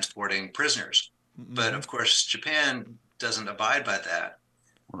you're transporting prisoners. Mm-hmm. But of course, Japan doesn't abide by that.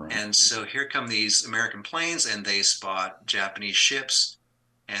 Right. And so here come these American planes, and they spot Japanese ships,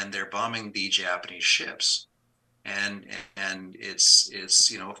 and they're bombing the Japanese ships, and it's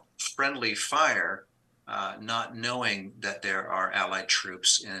friendly fire, not knowing that there are Allied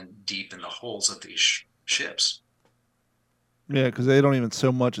troops deep in the hulls of these ships. Yeah, because they don't even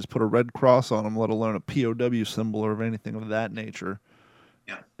so much as put a red cross on them, let alone a POW symbol or anything of that nature.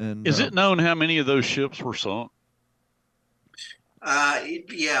 Yeah. And is it known how many of those ships were sunk?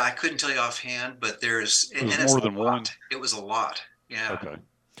 Yeah, I couldn't tell you offhand, but it's more than one. It was a lot. Yeah. Okay.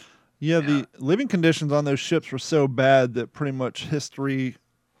 Yeah, the living conditions on those ships were so bad that pretty much history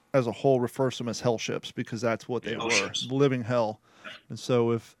as a whole refers to them as hell ships, because that's what they were, ships. Living hell. And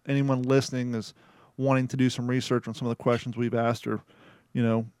so if anyone listening is wanting to do some research on some of the questions we've asked, or,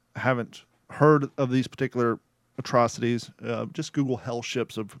 haven't heard of these particular atrocities, just Google hell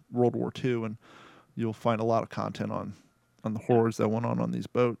ships of World War II, and you'll find a lot of content on the horrors that went on these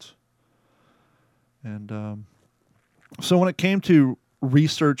boats. And so when it came to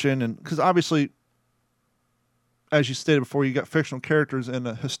researching, and because obviously, as you stated before, you got fictional characters in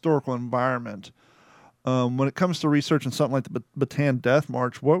a historical environment. When it comes to researching something like the Bataan Death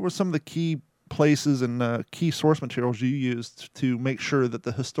March, what were some of the key places and key source materials you used to make sure that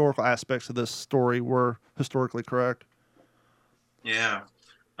the historical aspects of this story were historically correct? Yeah.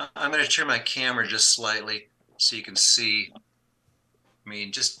 I'm going to turn my camera just slightly so you can see. I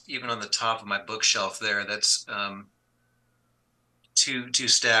mean, just even on the top of my bookshelf there, that's two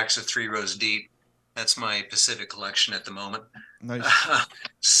stacks of 3 rows deep. That's my Pacific collection at the moment. Nice.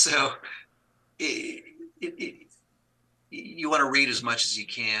 So you want to read as much as you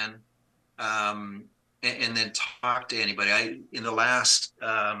can, and then talk to anybody. In the last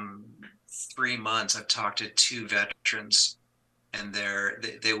 3 months, I've talked to 2 veterans, and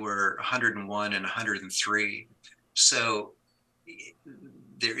they were 101 and 103. So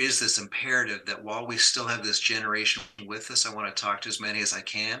there is this imperative that while we still have this generation with us, I want to talk to as many as I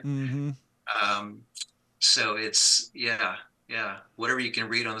can. Mm-hmm. So it's, whatever you can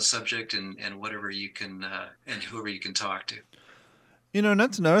read on the subject, and whatever you can, and whoever you can talk to. And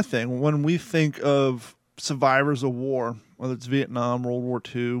that's another thing. When we think of survivors of war, whether it's Vietnam, World War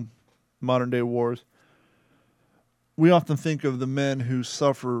II, modern day wars, we often think of the men who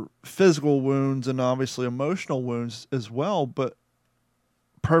suffer physical wounds and obviously emotional wounds as well. But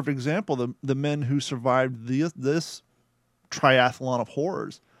perfect example, the men who survived this triathlon of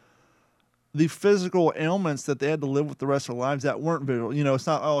horrors, the physical ailments that they had to live with the rest of their lives that weren't visual. It's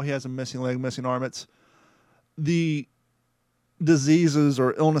not, oh, he has a missing leg, missing arm. It's the diseases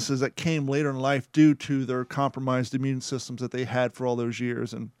or illnesses that came later in life due to their compromised immune systems that they had for all those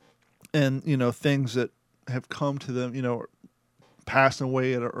years, and things that have come to them, passing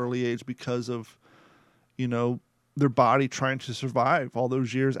away at an early age because of, their body trying to survive all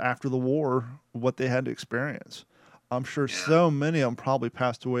those years after the war, what they had to experience. I'm sure so many of them probably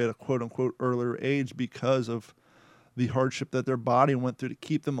passed away at a quote-unquote earlier age because of the hardship that their body went through to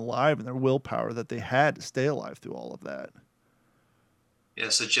keep them alive, and their willpower that they had to stay alive through all of that. Yeah,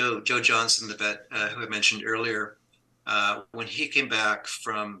 so Joe Johnson, the vet who I mentioned earlier, when he came back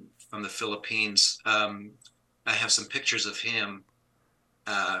from the Philippines, I have some pictures of him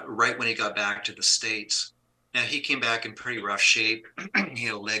right when he got back to the States. Now, he came back in pretty rough shape. He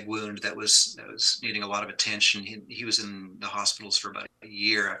had a leg wound that was needing a lot of attention. He was in the hospitals for about a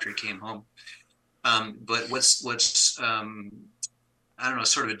year after he came home. But what's I don't know,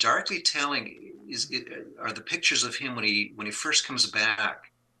 sort of darkly telling are the pictures of him when he first comes back,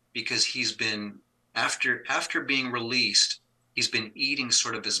 because he's been after being released, he's been eating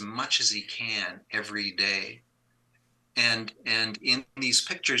sort of as much as he can every day. and in these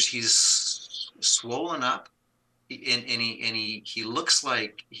pictures he's swollen up, and he looks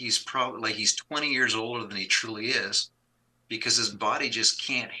like he's probably like he's 20 years older than he truly is, because his body just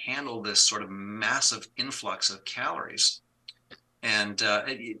can't handle this sort of massive influx of calories. And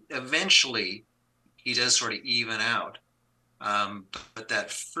eventually he does sort of even out. But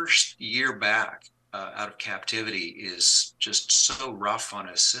that first year back out of captivity is just so rough on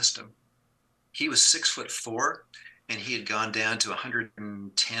his system. He was 6'4", and he had gone down to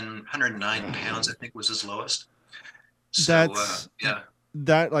 110, 109 pounds, I think was his lowest. So, yeah.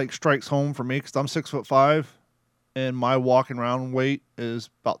 That like strikes home for me because I'm 6'5", and my walking around weight is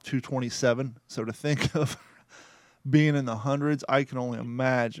about 227. So to think of being in the hundreds, I can only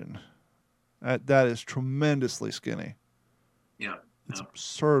imagine. That is tremendously skinny. Yeah. It's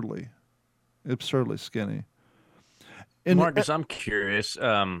absurdly skinny. And Marcus, I'm curious.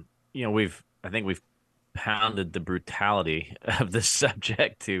 I think we've pounded the brutality of the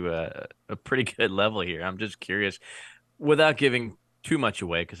subject to a pretty good level here. I'm just curious, without giving too much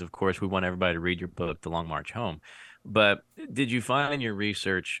away, because of course we want everybody to read your book, The Long March Home. But did you find in your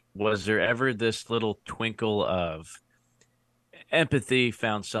research, was there ever this little twinkle of empathy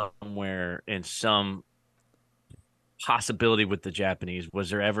found somewhere in some possibility with the Japanese? Was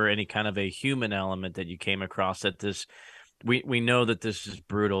there ever any kind of a human element that you came across that this we know that this is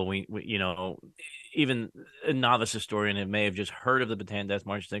brutal. We even a novice historian it may have just heard of the Bataan Death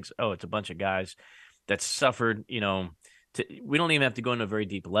March, thinks, oh, it's a bunch of guys that suffered. We don't even have to go into a very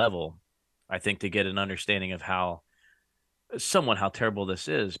deep level, I think, to get an understanding of how terrible this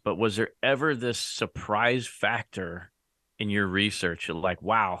is. But was there ever this surprise factor in your research, like,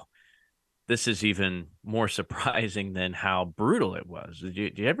 wow, this is even more surprising than how brutal it was?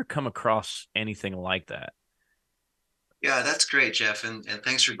 Did you ever come across anything like that? Yeah, that's great, Jeff, and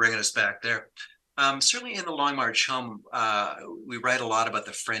thanks for bringing us back there. Certainly in the Long March Home, we write a lot about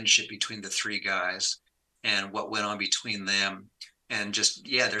the friendship between the three guys and what went on between them. And just,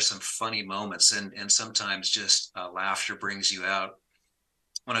 yeah, there's some funny moments, and sometimes just laughter brings you out.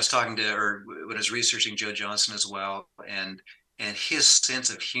 When I was when I was researching Joe Johnson as well, and his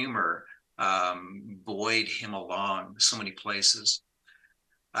sense of humor buoyed him along so many places.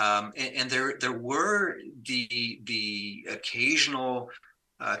 And there were the occasional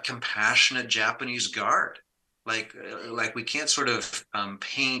compassionate Japanese guard. Like we can't sort of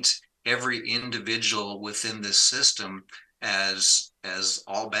paint every individual within this system as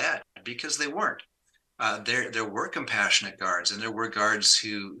all bad, because they weren't. There were compassionate guards, and there were guards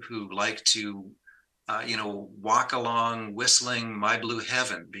who like to walk along whistling "My Blue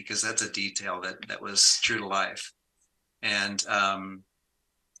Heaven," because that's a detail that was true to life. And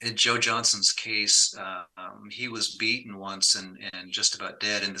in Joe Johnson's case, he was beaten once and just about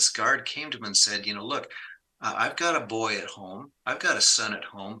dead. And this guard came to him and said, look, I've got a boy at home. I've got a son at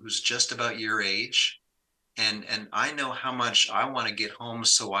home who's just about your age. And I know how much I want to get home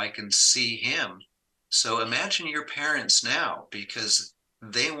so I can see him. So imagine your parents now, because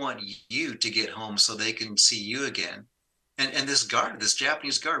they want you to get home so they can see you again. And this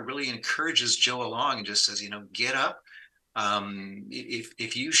Japanese guard really encourages Joe along and just says, get up.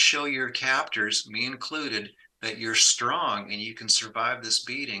 If you show your captors, me included, that you're strong and you can survive this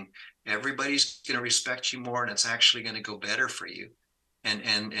beating, everybody's going to respect you more, and it's actually going to go better for you.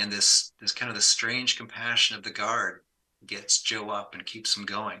 And this kind of the strange compassion of the guard gets Joe up and keeps him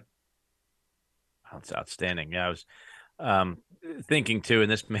going. That's outstanding. Yeah, I was thinking too,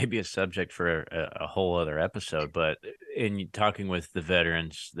 and this may be a subject for a whole other episode, but in talking with the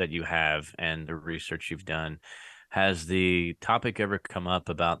veterans that you have and the research you've done, has the topic ever come up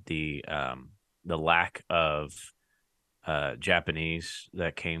about the lack of Japanese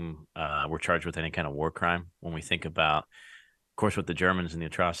that were charged with any kind of war crime? When we think about, of course, with the Germans and the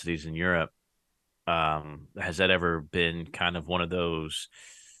atrocities in Europe, has that ever been kind of one of those,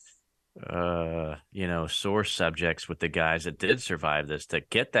 sore subjects with the guys that did survive this, to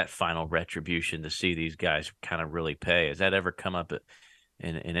get that final retribution, to see these guys kind of really pay? Has that ever come up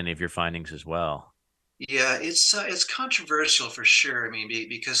in any of your findings as well? Yeah, it's controversial for sure. I mean,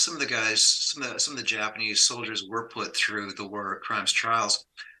 because some of the guys, some of the Japanese soldiers were put through the war crimes trials.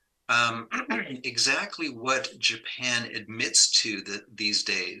 Exactly what Japan admits to these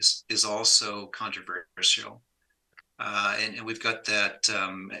days is also controversial. And we've got that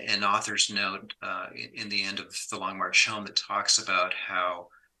an author's note in the end of The Long March Home that talks about how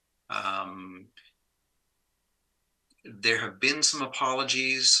there have been some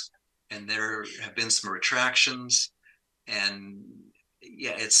apologies and there have been some retractions, and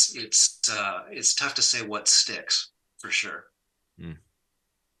yeah, it's tough to say what sticks for sure. Mm.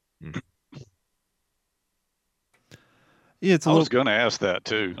 Mm. Yeah, I was going to ask that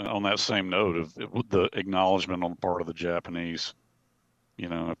too, on that same note of the acknowledgement on the part of the Japanese.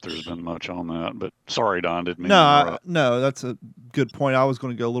 If there's been much on that. But sorry, Don, didn't mean to interrupt. No, that's a good point. I was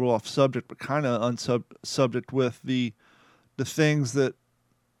going to go a little off subject, but kind of subject with the things that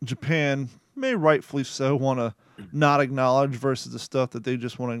Japan may rightfully so want to not acknowledge versus the stuff that they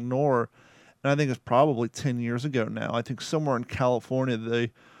just want to ignore. And I think it's probably 10 years ago now. I think somewhere in California,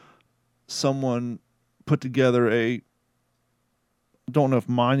 someone put together don't know if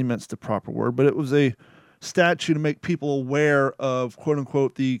monument's the proper word, but it was a statue to make people aware of, quote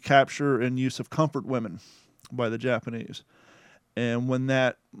unquote, the capture and use of comfort women by the Japanese. And when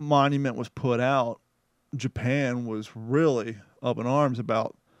that monument was put out, Japan was really up in arms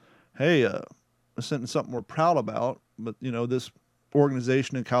about, hey, this isn't something we're proud about, but, this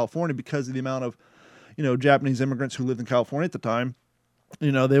organization in California, because of the amount of, Japanese immigrants who lived in California at the time,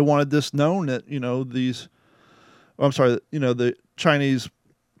 they wanted this known that, the Chinese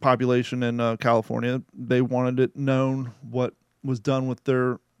population in California, they wanted it known what was done with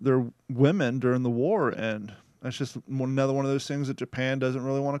their women during the war. And that's just another one of those things that Japan doesn't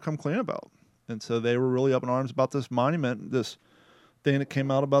really want to come clean about. And so they were really up in arms about this monument, this thing that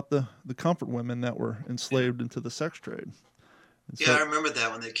came out about the comfort women that were enslaved into the sex trade. I remember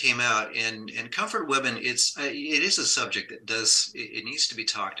that when it came out. And comfort women, it is a subject that it needs to be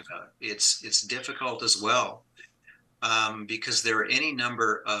talked about. It's difficult as well, because there are any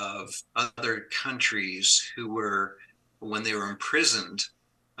number of other countries who were, when they were imprisoned,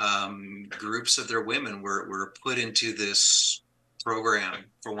 groups of their women were put into this program,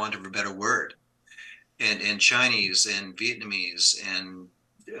 for want of a better word, and Chinese and Vietnamese and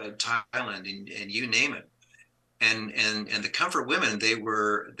Thailand and you name it. And the comfort women, it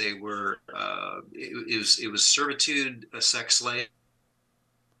was servitude, a sex slave,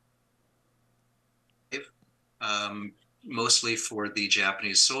 mostly for the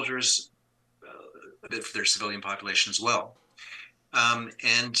Japanese soldiers, a bit for their civilian population as well,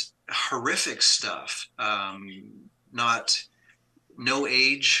 and horrific stuff. No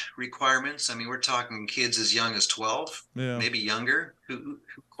age requirements. I mean, we're talking kids as young as 12, maybe younger, who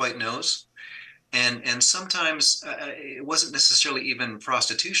quite knows. And sometimes it wasn't necessarily even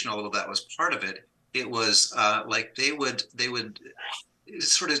prostitution, although that was part of it. It was like they would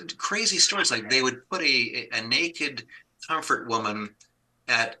sort of crazy stories, like they would put a naked comfort woman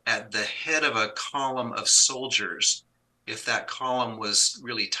at the head of a column of soldiers. If that column was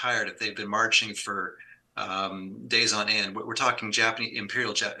really tired, if they've been marching for days on end, we're talking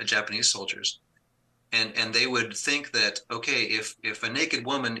Imperial Japanese soldiers. And they would think that, okay, if a naked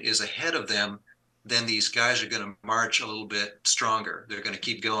woman is ahead of them, then these guys are going to march a little bit stronger. They're going to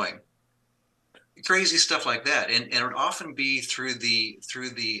keep going. Crazy stuff like that, and it would often be through the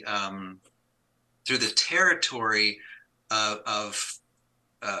territory of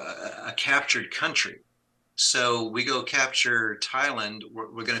a captured country. So we go capture Thailand.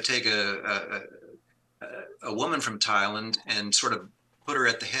 We're going to take a woman from Thailand and sort of put her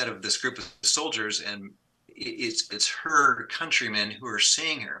at the head of this group of soldiers, and it's her countrymen who are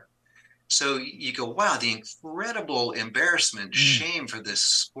seeing her. So you go, wow, the incredible embarrassment, shame for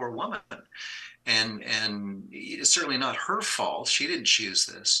this poor woman. And it's certainly not her fault. She didn't choose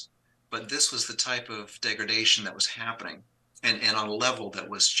this. But this was the type of degradation that was happening, and on a level that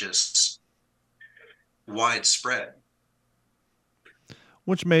was just widespread.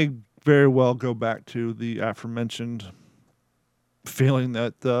 Which may very well go back to the aforementioned feeling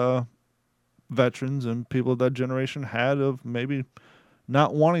that veterans and people of that generation had of maybe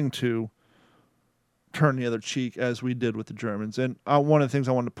not wanting to turn the other cheek as we did with the Germans. And one of the things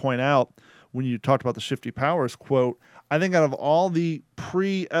I wanted to point out when you talked about the shifty powers quote, I think out of all the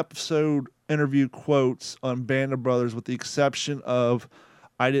pre-episode interview quotes on Band of Brothers, with the exception of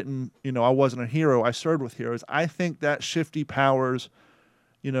I wasn't a hero, I served with heroes, I think that shifty powers,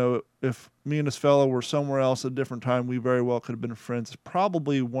 if me and this fellow were somewhere else at a different time, we very well could have been friends. It's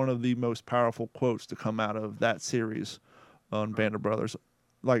probably one of the most powerful quotes to come out of that series on Band of Brothers.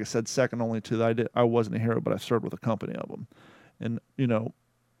 Like I said, second only to that, I wasn't a hero, but I served with a company of them. And,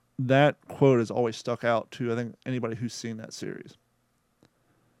 that quote has always stuck out to, I think, anybody who's seen that series.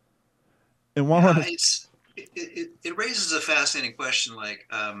 And it raises a fascinating question, like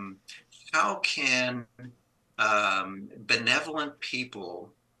how can benevolent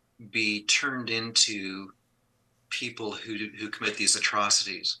people be turned into people who commit these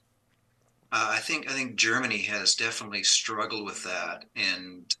atrocities? I think Germany has definitely struggled with that,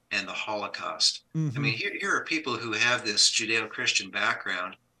 and the Holocaust. Mm-hmm. I mean, here are people who have this Judeo-Christian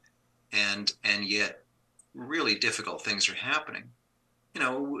background, and yet really difficult things are happening.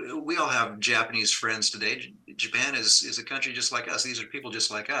 We all have Japanese friends today, Japan is a country just like us. These are people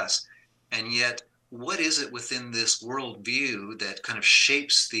just like us. And yet, what is it within this worldview that kind of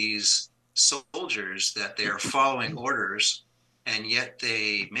shapes these soldiers that they are following orders, and yet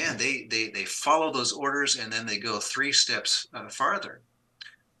they follow those orders, and then they go 3 steps farther.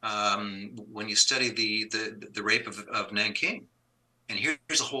 When you study the rape of Nanking, and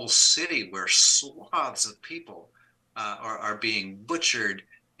here's a whole city where swaths of people are being butchered,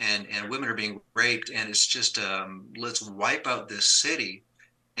 and women are being raped, and it's just let's wipe out this city.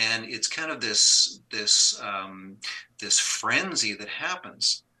 And it's kind of this frenzy that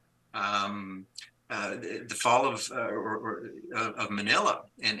happens. The fall of Manila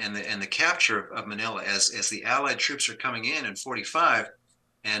and the capture of Manila as the Allied troops are coming in 1945,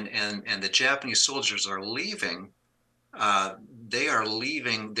 and the Japanese soldiers are leaving.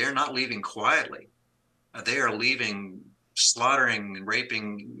 They're not leaving quietly. They are leaving, slaughtering and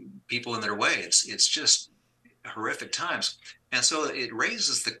raping people in their way. It's just horrific times. And so it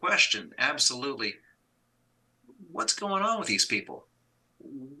raises the question, absolutely, what's going on with these people?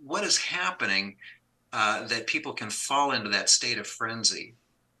 What is happening that people can fall into that state of frenzy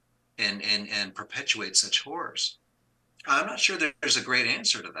and perpetuate such horrors? I'm not sure there's a great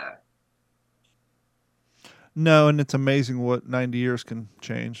answer to that. No, and it's amazing what 90 years can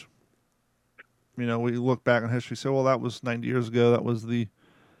change. We look back in history, say, well, that was 90 years ago. That was the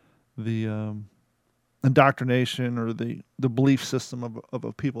indoctrination or the belief system of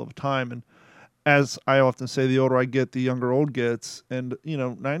a people of a time. And as I often say, the older I get, the younger old gets. And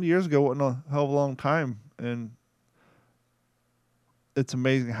 90 years ago wasn't a hell of a long time, and it's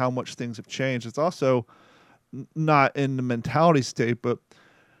amazing how much things have changed. It's also not in the mentality state, but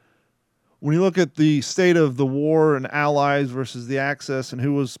when you look at the state of the war and allies versus the Axis, and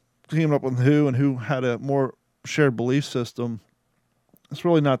who was teaming up with who and who had a more shared belief system, it's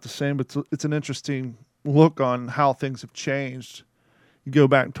really not the same. But it's an interesting look on how things have changed. You go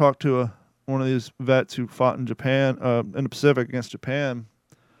back and talk to one of these vets who fought in Japan, in the Pacific against Japan,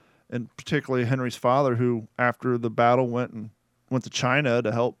 and particularly Henry's father, who after the battle went to China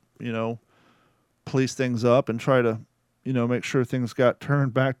to help, police things up and try to, make sure things got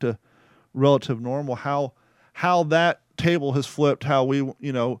turned back to relative normal. How that table has flipped, how we,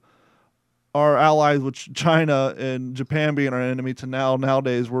 our allies with China and Japan being our enemy, to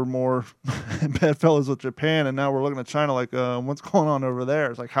nowadays we're more bedfellows with Japan, and now we're looking at China like, what's going on over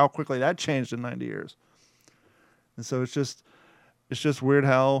there? It's like how quickly that changed in 90 years. And so it's just weird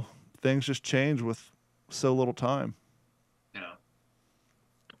how things just change with so little time. Yeah.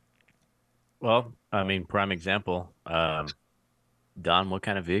 Well, I mean, prime example, Don, what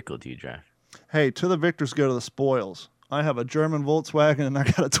kind of vehicle do you drive? Hey, to the victors go to the spoils. I have a German Volkswagen and I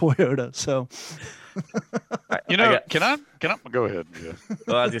got a Toyota. So, can I go ahead? Yeah.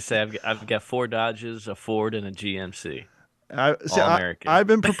 Well, I was gonna say I've got 4 Dodges, a Ford, and a GMC. All-American. I've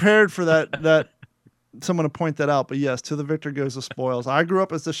been prepared for that. Someone to point that out, but yes, to the victor goes the spoils. I grew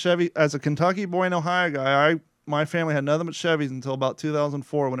up as a Kentucky boy and Ohio guy. My family had nothing but Chevys until about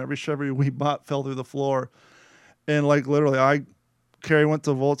 2004, when every Chevy we bought fell through the floor, and like literally, Carrie went to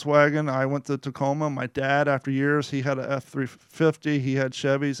Volkswagen. I went to Tacoma. My dad, after years, he had a F-350. He had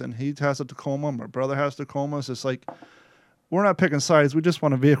Chevys, and he has a Tacoma. My brother has Tacomas. It's like, we're not picking sides. We just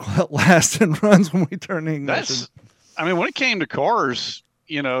want a vehicle that lasts and runs when we turn the ignition. When it came to cars,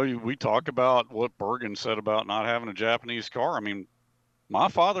 we talk about what Bergen said about not having a Japanese car. My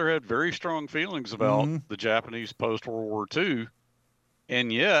father had very strong feelings about the Japanese post-World War II,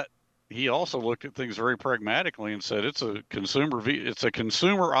 and yet he also looked at things very pragmatically and said it's a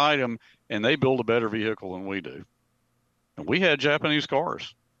consumer item, and they build a better vehicle than we do. And we had Japanese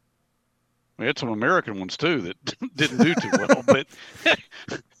cars. We had some American ones too that didn't do too well, but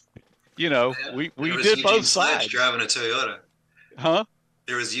we did both sides. Driving a Toyota. Huh?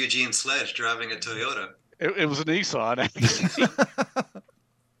 There was Eugene Sledge driving a Toyota. It was a Nissan, actually.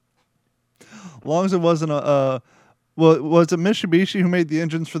 As long as it wasn't was it Mitsubishi who made the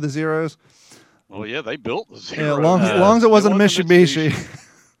engines for the Zeros? Well, yeah, they built the Zero. Yeah, long as it wasn't Mitsubishi.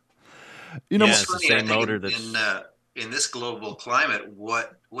 It's the same motor in this global climate.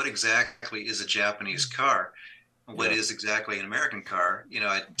 What exactly is a Japanese car? What is exactly an American car?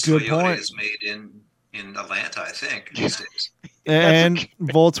 Toyota is made in Atlanta, I think, these days. And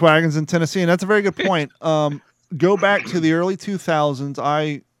Volkswagens in Tennessee. And that's a very good point. Go back to the early 2000s.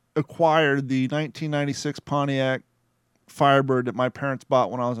 I acquired the 1996 Pontiac Firebird that my parents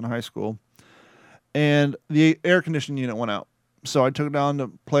bought when I was in high school. And the air conditioning unit went out. So I took it down to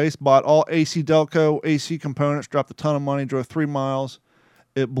place, bought all AC Delco, AC components, dropped a ton of money, drove 3 miles.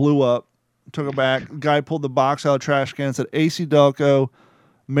 It blew up. Took it back. The guy pulled the box out of the trash can, said AC Delco,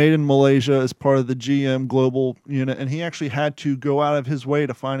 made in Malaysia as part of the GM global unit, and he actually had to go out of his way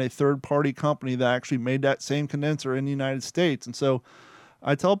to find a third-party company that actually made that same condenser in the United States. And so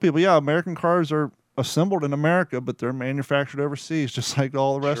I tell people, yeah, American cars are assembled in America, but they're manufactured overseas, just like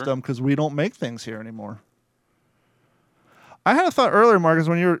all the rest of them, because we don't make things here anymore. I had a thought earlier, Marcus,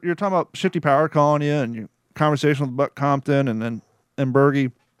 when you're talking about Shifty Power calling you and your conversation with Buck Compton and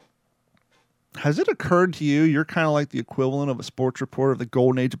Berge. Has it occurred to you you're kind of like the equivalent of a sports reporter of the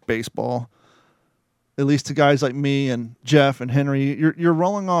golden age of baseball? At least to guys like me and Jeff and Henry, you're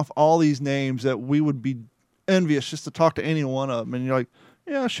rolling off all these names that we would be envious just to talk to any one of them. And you're like,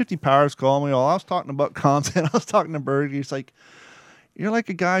 yeah, Shifty Power's calling me. I was talking to Buck Compton. I was talking to Berge. It's like, you're like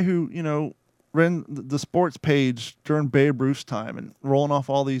a guy who, ran the sports page during Babe Ruth's time and rolling off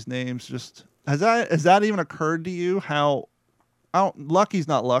all these names. Just has that even occurred to you? How lucky's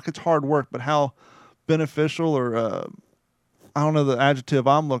not luck, it's hard work, but how beneficial, or I don't know the adjective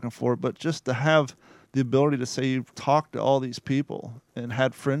I'm looking for, but just to have the ability to say you've talked to all these people and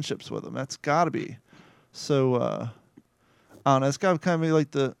had friendships with them, that's got to be so. I don't know. It's got to kind of be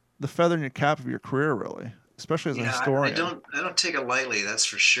like the feather in your cap of your career, really, especially as a historian. I don't take it lightly. That's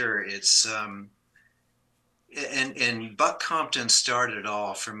for sure. It's and Buck Compton started it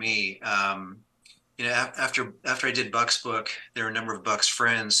all for me. After I did Buck's book, there were a number of Buck's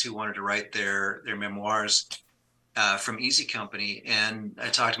friends who wanted to write their memoirs from Easy Company, and I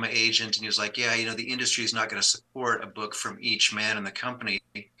talked to my agent, and he was like, "Yeah, the industry is not going to support a book from each man in the company."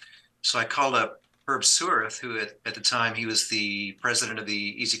 So I called up Herb Sewerth, who at the time he was the president of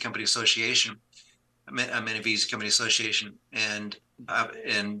the Easy Company Association, Men of Easy Company Association, and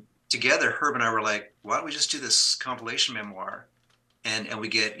together Herb and I were like, "Why don't we just do this compilation memoir, and we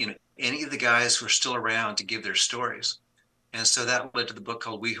get any of the guys who are still around to give their stories." And so that led to the book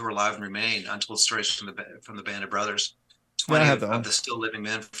called We Who Are Alive and Remain: Untold Stories from the Band of Brothers, 20 of the still living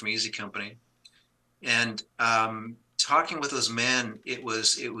men from Easy Company. And talking with those men, it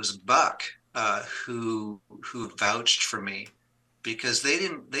was Buck who vouched for me, because they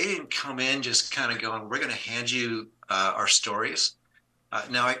didn't come in just kind of going, "We're going to hand you our stories."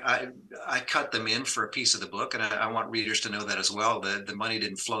 Now I cut them in for a piece of the book, and I want readers to know that as well. The money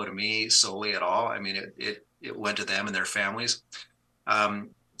didn't flow to me solely at all. I mean, it went to them and their families.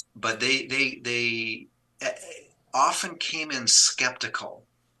 But they often came in skeptical.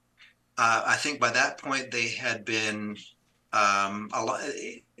 I think by that point they had been a lot,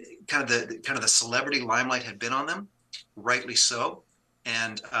 kind of the celebrity limelight had been on them, rightly so.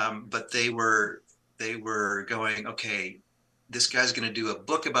 And but they were going, okay, this guy's going to do a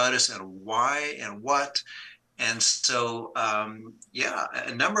book about us, and why and what. And so,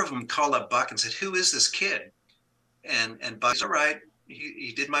 a number of them called up Buck and said, "Who is this kid?" And Buck's, "All right,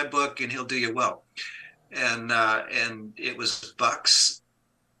 he did my book and he'll do you well." And it was Buck's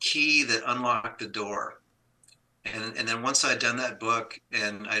key that unlocked the door. And then once I'd done that book,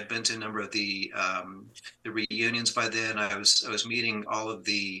 and I'd been to a number of the reunions by then, I was meeting all of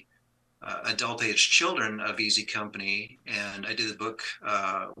the adult age children of Easy Company, and I did the book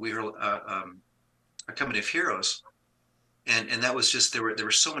We Were A Company of Heroes, and that was just, there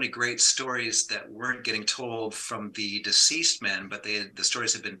were so many great stories that weren't getting told from the deceased men, but the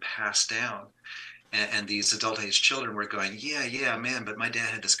stories had been passed down, and these adult age children were going, yeah man, but my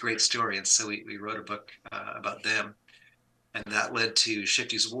dad had this great story. And so we wrote a book about them, and that led to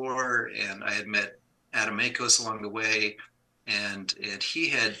Shifty's War, and I had met Adam Makos along the way. And he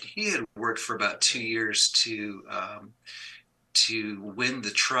had worked for about 2 years to win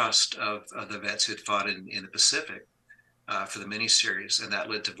the trust of the vets who had fought in the Pacific for the miniseries, and that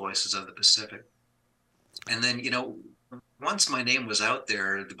led to Voices of the Pacific. And then once my name was out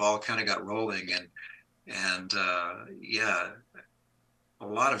there, the ball kind of got rolling, and a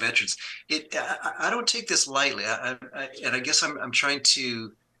lot of veterans. I don't take this lightly, and I guess I'm trying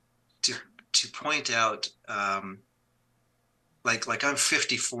to point out. Like I'm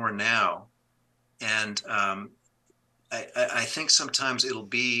 54 now, and I think sometimes it'll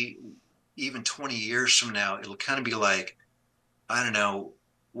be even 20 years from now, it'll kind of be like, I don't know,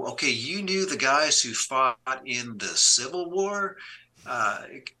 okay, you knew the guys who fought in the Civil War,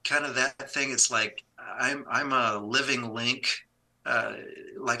 kind of that thing. It's like I'm a living link,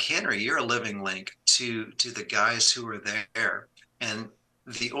 like Henry, you're a living link to the guys who were there, and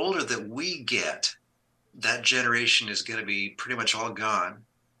the older that we get, that generation is going to be pretty much all gone,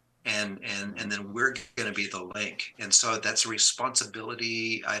 and then we're going to be the link. And so that's a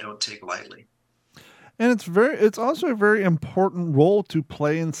responsibility I don't take lightly. And it's also a very important role to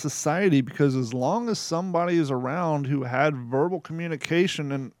play in society, because as long as somebody is around who had verbal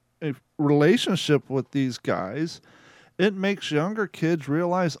communication and a relationship with these guys, it makes younger kids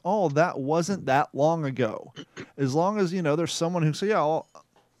realize, oh, that wasn't that long ago. As long as, there's someone who say, yeah,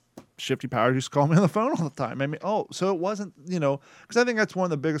 Shifty Powers used to call me on the phone all the time. I mean, so it wasn't, because I think that's one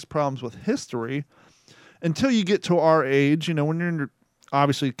of the biggest problems with history. Until you get to our age, when you're in your,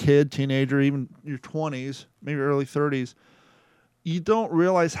 obviously a kid, teenager, even your 20s, maybe early 30s, you don't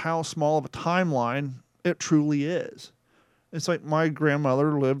realize how small of a timeline it truly is. It's like my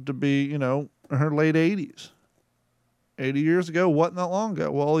grandmother lived to be, in her late 80s. 80 years ago wasn't that long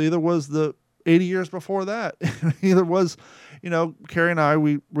ago. Well, either was the 80 years before that. Either was, Carrie and I,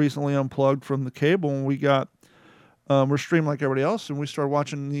 we recently unplugged from the cable and we got, we're streaming like everybody else, and we started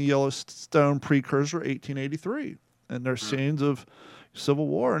watching the Yellowstone precursor, 1883. And there's scenes of Civil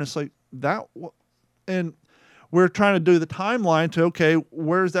War, and it's like that. And we're trying to do the timeline to, okay,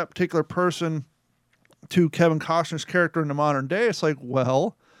 where's that particular person to Kevin Costner's character in the modern day? It's like,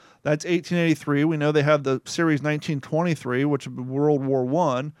 well, that's 1883. We know they have the series 1923, which is World War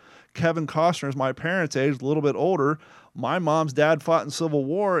I. Kevin Costner is my parents' age, a little bit older. My mom's dad fought in Civil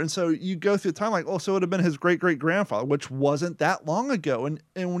War. And so you go through the time like, so it would have been his great-great-grandfather, which wasn't that long ago. And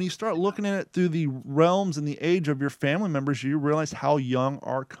when you start looking at it through the realms and the age of your family members, you realize how young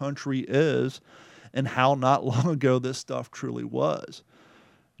our country is and how not long ago this stuff truly was.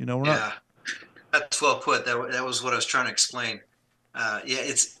 That's well put. That was what I was trying to explain.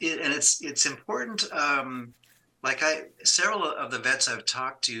 It's important. Several of the vets I've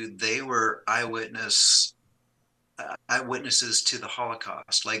talked to, they were eyewitnesses to the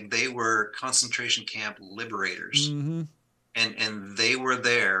Holocaust. Like they were concentration camp liberators, and they were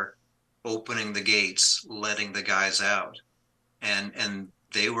there, opening the gates, letting the guys out, and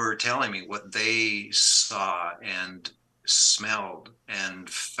they were telling me what they saw and smelled and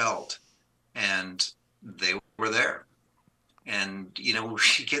felt, and they were there. And,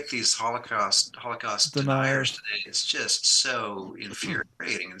 we get these Holocaust deniers today. It's just so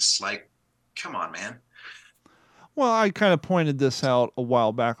infuriating. It's like, come on, man. Well, I kind of pointed this out a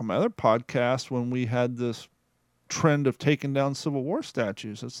while back on my other podcast when we had this trend of taking down Civil War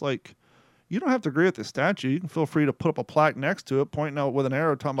statues. It's like, you don't have to agree with the statue. You can feel free to put up a plaque next to it, pointing out with an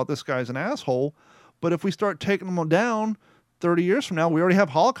arrow, talking about this guy's an asshole. But if we start taking them down 30 years from now, we already have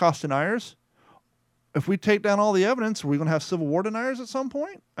Holocaust deniers. If we take down all the evidence, are we going to have Civil War deniers at some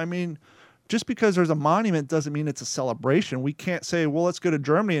point? I mean, just because there's a monument doesn't mean it's a celebration. We can't say, well, let's go to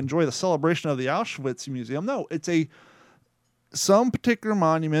Germany and enjoy the celebration of the Auschwitz Museum. No, it's some particular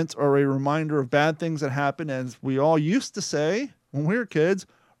monuments are a reminder of bad things that happened. As we all used to say when we were kids,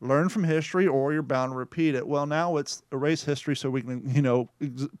 learn from history or you're bound to repeat it. Well, now it's erase history so we can,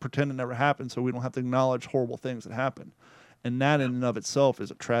 pretend it never happened so we don't have to acknowledge horrible things that happened. And that in and of itself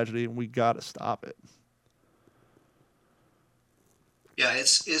is a tragedy, and we got to stop it. Yeah,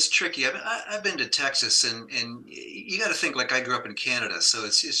 it's tricky. I've been to Texas, and you got to think like I grew up in Canada, so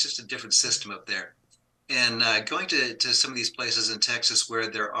it's just a different system up there. And going to some of these places in Texas where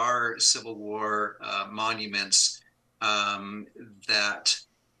there are Civil War monuments that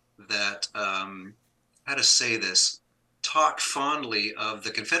how to say this, talk fondly of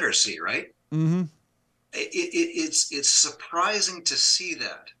the Confederacy, right? Mm-hmm. It's surprising to see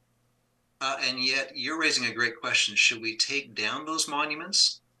that. And yet you're raising a great question. Should we take down those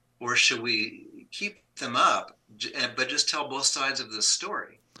monuments or should we keep them up, but just tell both sides of the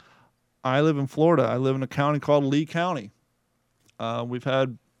story? I live in Florida. I live in a county called Lee County. We've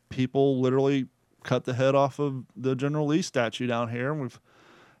had people literally cut the head off of the General Lee statue down here. And we've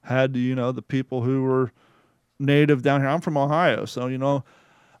had, the people who were native down here. I'm from Ohio. So,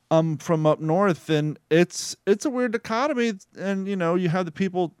 I'm from up north, and it's a weird dichotomy. And, you have the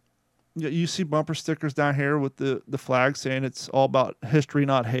people. You see bumper stickers down here with the flag saying it's all about history,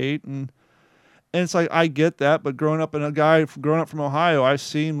 not hate. And it's like, I get that, but growing up from Ohio, I've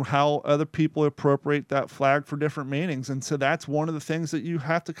seen how other people appropriate that flag for different meanings. And so that's one of the things that you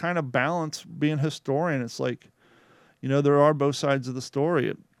have to kind of balance being a historian. It's like, there are both sides of the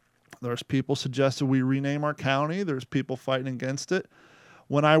story. There's people suggested we rename our county. There's people fighting against it.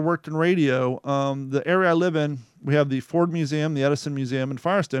 When I worked in radio, the area I live in, we have the Ford Museum, the Edison Museum, and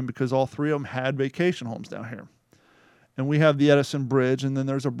Firestone, because all three of them had vacation homes down here. And we have the Edison Bridge, and then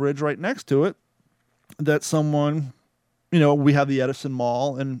there's a bridge right next to it that someone, we have the Edison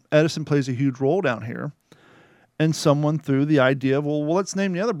Mall, and Edison plays a huge role down here. And someone threw the idea of, well, let's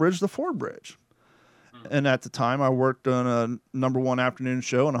name the other bridge the Ford Bridge. And at the time, I worked on a #1 afternoon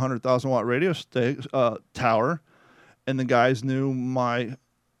show on a 100,000-watt radio tower. And the guys knew my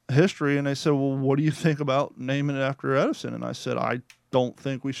history, and they said, well, what do you think about naming it after Edison? And I said, I don't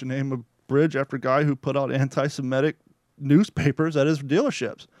think we should name a bridge after a guy who put out anti-Semitic newspapers at his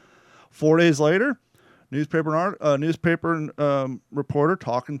dealerships. 4 days later, newspaper reporter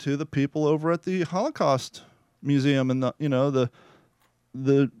talking to the people over at the Holocaust Museum and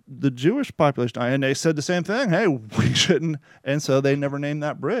the Jewish population, and they said the same thing. Hey, we shouldn't, and so they never named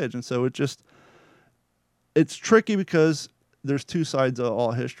that bridge, and so it's tricky because there's two sides of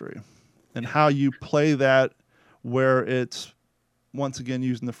all history, and how you play that, where it's once again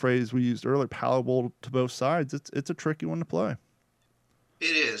using the phrase we used earlier, palatable to both sides. It's a tricky one to play.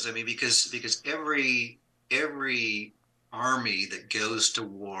 It is. I mean, because every army that goes to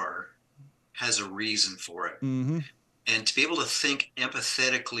war has a reason for it. Mm-hmm. And to be able to think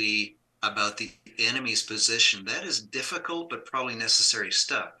empathetically about the enemy's position, that is difficult, but probably necessary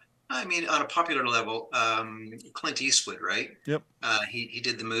stuff. I mean, on a popular level, Clint Eastwood, right? Yep. He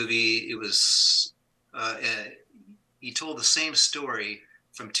did the movie. It was he told the same story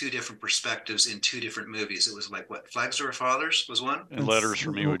from two different perspectives in two different movies. It was like, what, Flags of Our Fathers was one? And Letters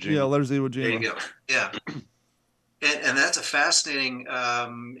from Iwo Jima. Yeah, Letters from Iwo Jima. There you go. Yeah. And that's a fascinating,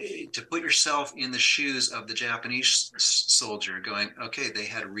 to put yourself in the shoes of the Japanese soldier going, okay, they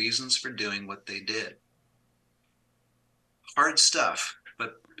had reasons for doing what they did. Hard stuff,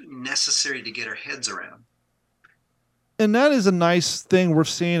 but necessary to get our heads around. And that is a nice thing we're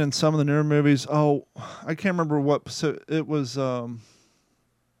seeing in some of the newer movies. Oh, I can't remember what. So it was.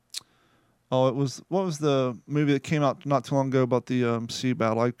 What was the movie that came out not too long ago about the sea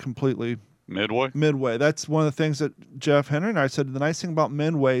battle? I completely. Midway. That's one of the things that Jeff, Henry, and I said. The nice thing about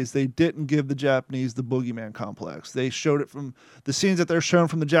Midway is they didn't give the Japanese the boogeyman complex. They showed it from the scenes that they're showing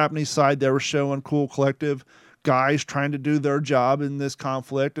from the Japanese side. They were showing cool collective guys trying to do their job in this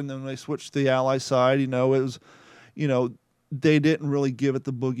conflict, and then when they switched to the Ally side, it was, they didn't really give it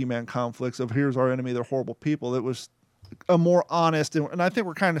the boogeyman conflicts of here's our enemy, they're horrible people. It was a more honest, and I think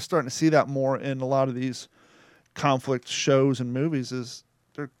we're kind of starting to see that more in a lot of these conflict shows and movies. Is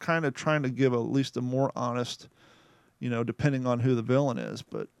they're kind of trying to give at least a more honest, depending on who the villain is.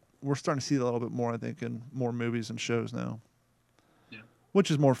 But we're starting to see that a little bit more, I think, in more movies and shows now. Yeah.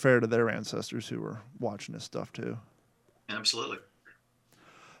 Which is more fair to their ancestors who were watching this stuff too. Absolutely.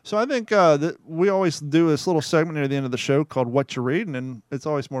 So I think that we always do this little segment near the end of the show called What You Reading, and it's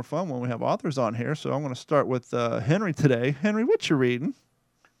always more fun when we have authors on here. So I'm going to start with Henry today. Henry, what you reading?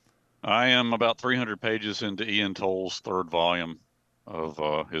 I am about 300 pages into Ian Toll's third volume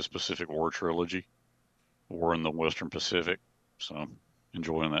of his Pacific War trilogy, War in the Western Pacific. So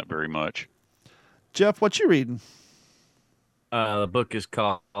enjoying that very much. Jeff, what you reading? The book is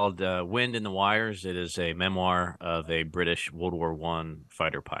called Wind in the Wires. It is a memoir of a British World War I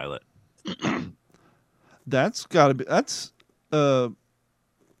fighter pilot. That's a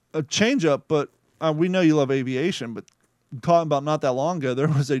change up, but we know you love aviation, but talking about not that long ago, there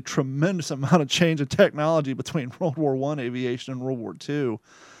was a tremendous amount of change of technology between World War I aviation and World War II.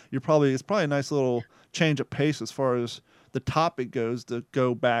 It's probably a nice little change of pace as far as the topic goes to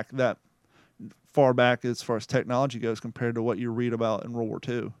go back that far back as far as technology goes compared to what you read about in World War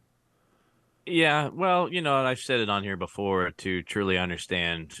II. Yeah, well, I've said it on here before. To truly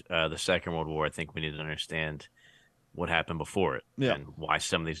understand the Second World War, I think we need to understand what happened before it and why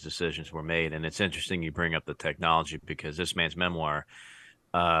some of these decisions were made. And it's interesting you bring up the technology because this man's memoir,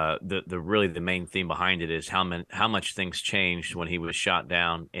 the main theme behind it is how much things changed when he was shot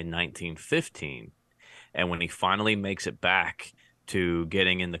down in 1915, and when he finally makes it back to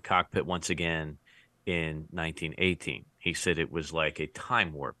getting in the cockpit once again in 1918. He said it was like a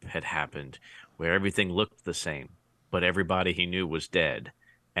time warp had happened where everything looked the same, but everybody he knew was dead,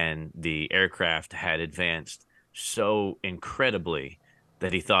 and the aircraft had advanced so incredibly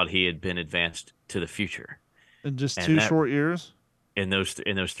that he thought he had been advanced to the future. In just two short years? In those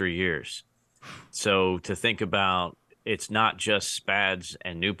 3 years. So to think about, it's not just Spads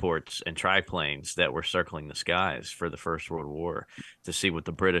and Newports and triplanes that were circling the skies for the First World War, to see what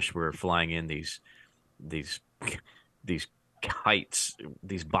the British were flying in these kites,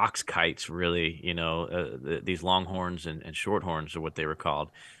 these box kites, really, these longhorns and shorthorns are what they were called,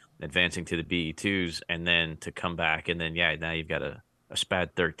 advancing to the BE-2s, and then to come back, and then now you've got a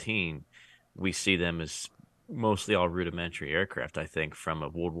Spad 13. We see them as mostly all rudimentary aircraft, I think, from a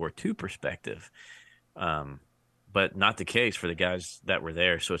World War II perspective. But not the case for the guys that were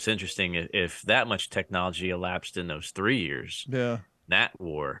there. So it's interesting if that much technology elapsed in those 3 years, that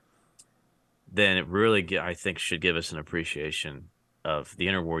war, then it really, I think, should give us an appreciation of the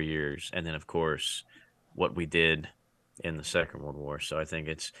interwar years, and then, of course, what we did in the Second World War. So I think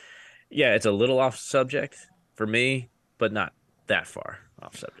it's a little off subject for me, but not that far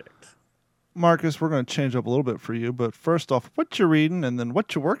off subject. Marcus, we're going to change up a little bit for you, but first off, what you reading, and then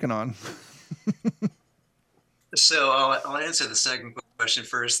what you working on? So I'll answer the second question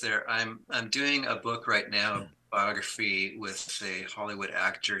first. There, I'm doing a book right now, a biography with a Hollywood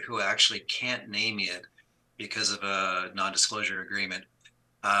actor who I actually can't name yet because of a non-disclosure agreement.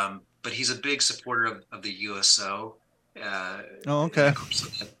 But he's a big supporter of the USO. Oh, And okay. of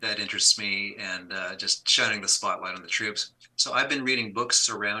course, that interests me, and just shining the spotlight on the troops. So I've been reading books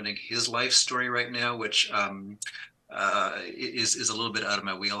surrounding his life story right now, which is a little bit out of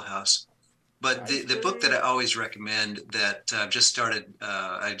my wheelhouse. But the book that I always recommend that I've just started,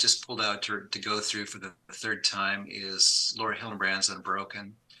 I just pulled out to go through for the third time is Laura Hillenbrand's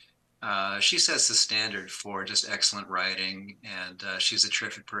Unbroken. She sets the standard for just excellent writing, and she's a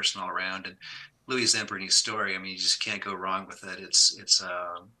terrific person all around. And Louis Zamperini's story, I mean, you just can't go wrong with it. It's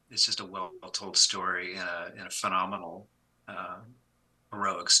just a well-told story and a phenomenal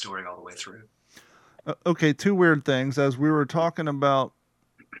heroic story all the way through. Okay, two weird things. As we were talking about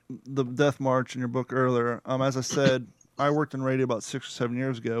the Death March in your book earlier, as I said, I worked in radio about 6 or 7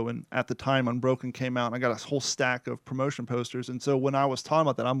 years ago, and at the time Unbroken came out, and I got a whole stack of promotion posters. And so when I was talking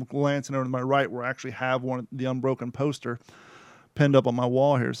about that, I'm glancing over to my right where I actually have the Unbroken poster pinned up on my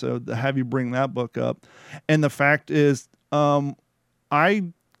wall here. So to have you bring that book up. And the fact is, I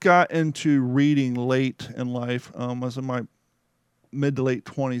got into reading late in life. I was in my mid to late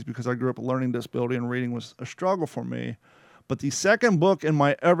 20s because I grew up with a learning disability, and reading was a struggle for me. But the second book in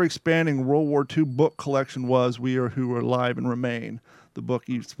my ever-expanding World War II book collection was We Are Who Are Alive and Remain, the book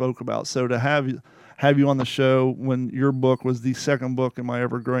you spoke about. So to have you on the show when your book was the second book in my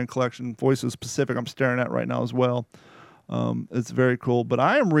ever-growing collection, Voices Pacific, I'm staring at right now as well. It's very cool. But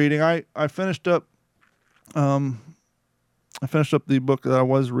I am reading. I finished up the book that I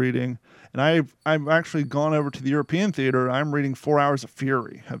was reading, and I've actually gone over to the European theater. I'm reading 4 Hours of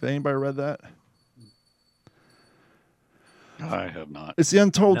Fury. Have anybody read that? I have not. It's the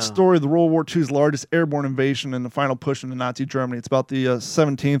untold story of the World War II's largest airborne invasion and the final push into Nazi Germany. It's about the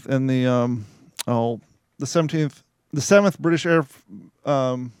 17th and the 7th British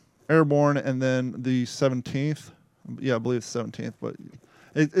Airborne, and then the 17th. Yeah, I believe it's 17th, but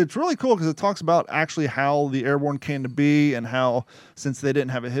it's really cool because it talks about actually how the airborne came to be, and how, since they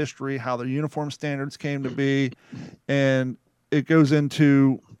didn't have a history, how their uniform standards came to be, and it goes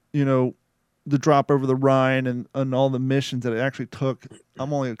into, the drop over the Rhine and all the missions that it actually took.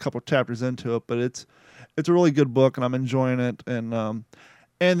 I'm only a couple of chapters into it, but it's a really good book, and I'm enjoying it. And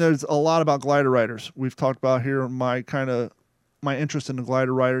there's a lot about glider riders. We've talked about here my interest in the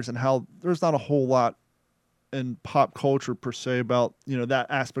glider riders, and how there's not a whole lot in pop culture per se about, that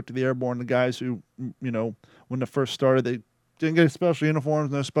aspect of the airborne. The guys who, when they first started, they didn't get special uniforms,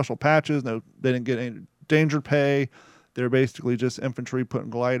 no special patches, they didn't get any danger pay. They're basically just infantry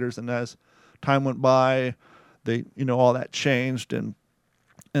putting gliders, and as time went by, they, all that changed, and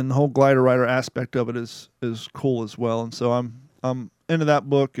the whole glider rider aspect of it is cool as well. And so I'm into that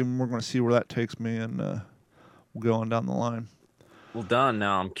book, and we're going to see where that takes me, and we'll go on down the line. Well, Don,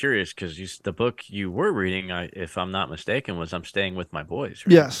 now I'm curious because the book you were reading, if I'm not mistaken, was I'm Staying with My Boys.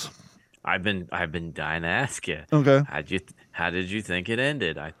 Right? Yes. I've been dying to ask you. Okay. How did you think it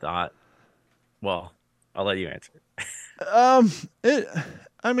ended? I thought, well, I'll let you answer.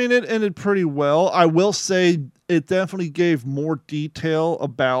 It ended pretty well. I will say it definitely gave more detail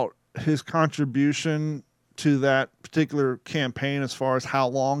about his contribution to that particular campaign, as far as how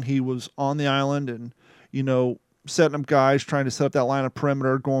long he was on the island, and, setting up guys, trying to set up that line of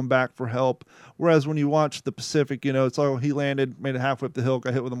perimeter, going back for help. Whereas when you watch the Pacific, it's like, he landed, made it halfway up the hill,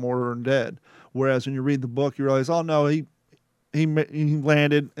 got hit with a mortar, and dead. Whereas when you read the book, you realize, oh no, he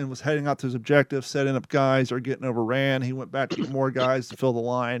landed and was heading out to his objective, setting up guys, or getting overran. He went back to get more guys to fill the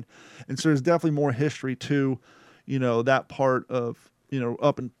line. And so there's definitely more history to, that part of,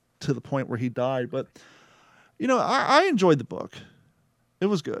 up to the point where he died. But, I enjoyed the book. It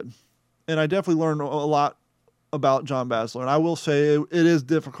was good. And I definitely learned a lot about John Basler. And I will say it is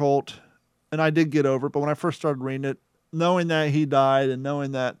difficult, and I did get over it. But when I first started reading it, knowing that he died, and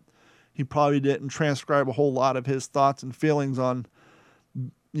knowing that he probably didn't transcribe a whole lot of his thoughts and feelings on,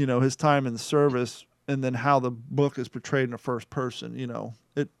 his time in the service, and then how the book is portrayed in the first person,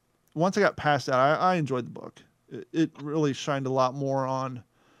 once I got past that, I enjoyed the book. It really shined a lot more on,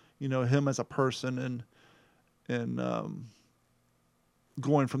 him as a person, and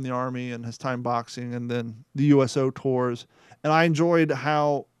going from the Army, and his time boxing, and then the USO tours. And I enjoyed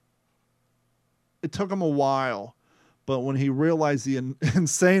how it took him a while, but when he realized the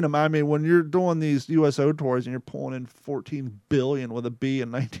insane amount, when you're doing these USO tours and you're pulling in $14 billion with a B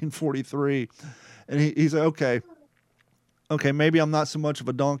in 1943, and he's like, okay, okay, maybe I'm not so much of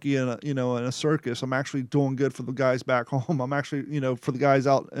a donkey in a circus. I'm actually doing good for the guys back home. I'm actually, for the guys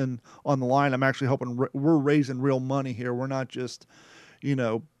out and on the line, I'm actually helping. We're raising real money here. We're not just,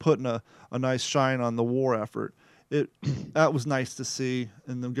 putting a nice shine on the war effort. That was nice to see,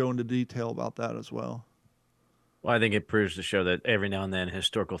 and then go into detail about that as well. Well, I think it proves to show that every now and then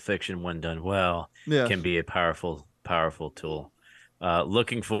historical fiction, when done well, can be a powerful, powerful tool.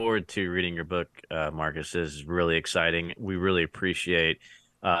 Looking forward to reading your book, Marcus. This is really exciting. We really appreciate,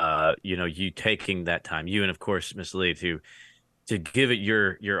 you taking that time. You and, of course, Miss Lee, to give it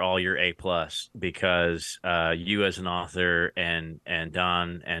your all, your A+, because you as an author and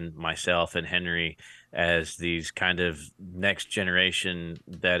Don and myself and Henry as these kind of next generation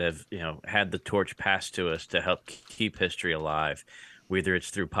that have, had the torch passed to us to help keep history alive, whether it's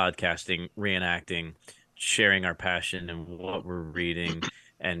through podcasting, reenacting, sharing our passion and what we're reading,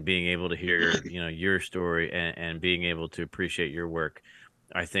 and being able to hear, your story and being able to appreciate your work.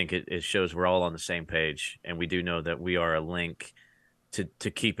 I think it shows we're all on the same page, and we do know that we are a link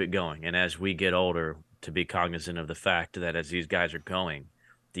to keep it going. And as we get older, to be cognizant of the fact that as these guys are going,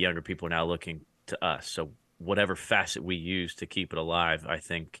 the younger people are now looking to us. So whatever facet we use to keep it alive, I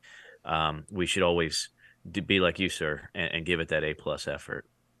think we should always be like you, sir, and give it that A+ effort.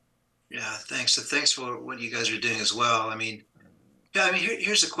 Yeah, thanks. So thanks for what you guys are doing as well.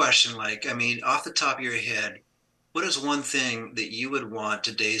 Here's a question. Off the top of your head, what is one thing that you would want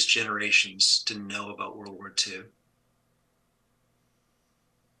today's generations to know about World War II?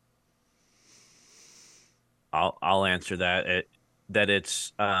 I'll answer that. That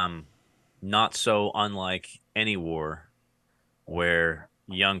it's not so unlike any war where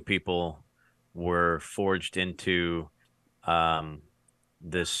young people were forged into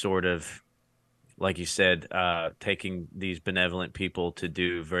this sort of, like you said, taking these benevolent people to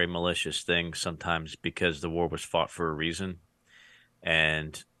do very malicious things sometimes because the war was fought for a reason,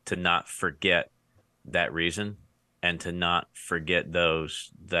 and to not forget that reason and to not forget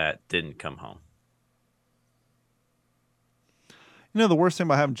those that didn't come home. The worst thing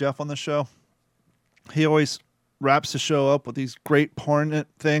about having Jeff on the show, he always wraps the show up with these great poignant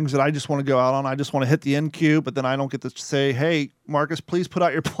things that I just want to go out on. I just want to hit the end cue, but then I don't get to say, hey, Marcus, please put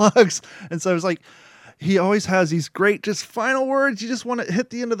out your plugs. And so it's like, he always has these great just final words. You just want to hit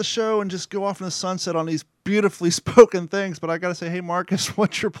the end of the show and just go off in the sunset on these beautifully spoken things. But I got to say, hey, Marcus,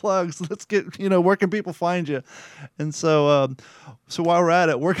 what's your plugs? Let's get, where can people find you? And so while we're at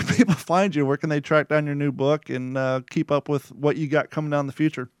it, where can people find you? Where can they track down your new book and keep up with what you got coming down in the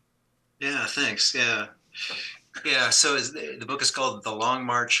future? Yeah, thanks. Yeah. So the book is called The Long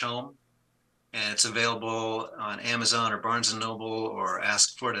March Home, and it's available on Amazon or Barnes & Noble, or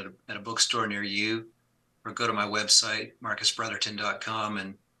ask for it at a bookstore near you, or go to my website, Marcus-Brotherton.com,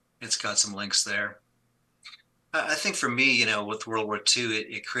 and it's got some links there. I think for me, with World War II,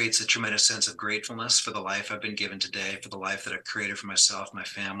 it creates a tremendous sense of gratefulness for the life I've been given today, for the life that I've created for myself, my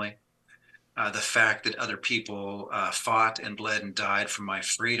family. The fact that other people fought and bled and died for my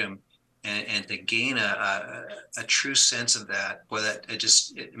freedom, and to gain a true sense of that,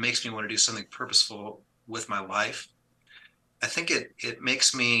 it makes me want to do something purposeful with my life. I think it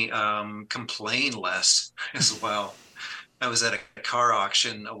makes me complain less as well. I was at a car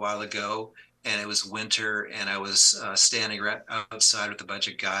auction a while ago, and it was winter, and I was standing right outside with a bunch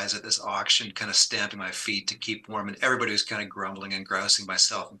of guys at this auction, kind of stamping my feet to keep warm, and everybody was kind of grumbling and grousing,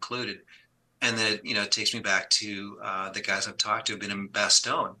 myself included. And then it takes me back to the guys I've talked to who've been in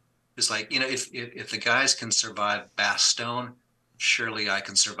Bastogne. It's like, if the guys can survive Bastogne, surely I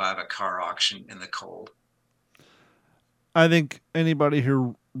can survive a car auction in the cold. I think anybody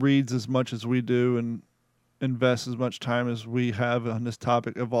who reads as much as we do and invests as much time as we have on this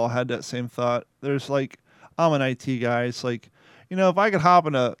topic have all had that same thought. There's I'm an IT guy. It's like, if I could hop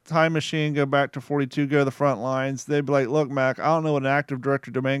in a time machine, go back to 42, go to the front lines, they'd be like, look, Mac, I don't know what an active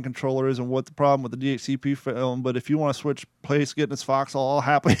directory domain controller is and what the problem with the DHCP film, but if you want to switch place, get in this foxhole, I'll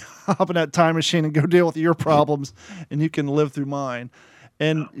happily hop in that time machine and go deal with your problems, and you can live through mine.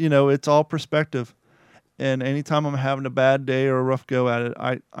 And, it's all perspective. And anytime I'm having a bad day or a rough go at it,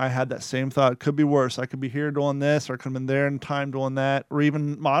 I had that same thought. It could be worse. I could be here doing this, or I could have been there in time doing that, or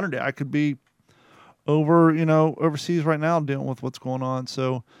even modern day. I could be overseas right now dealing with what's going on.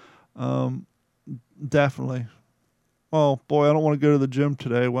 So definitely. Oh, boy, I don't want to go to the gym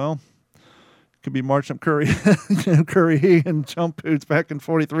today. Well, it could be marching up Curry and jump boots back in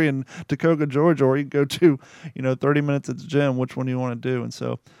 43 in Tacoma, Georgia, or you can go to, 30 minutes at the gym. Which one do you want to do? And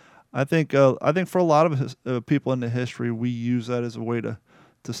so I think for a lot of people in the history, we use that as a way to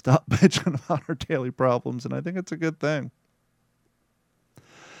stop bitching about our daily problems, and I think it's a good thing.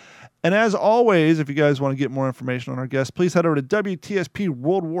 And as always, if you guys want to get more information on our guests, please head over to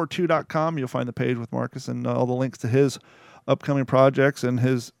WTSPWWII-EP.151. You'll find the page with Marcus and all the links to his upcoming projects and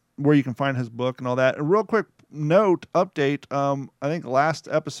where you can find his book and all that. A real quick update. I think last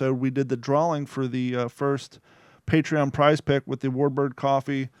episode we did the drawing for the first Patreon prize pick with the Warbird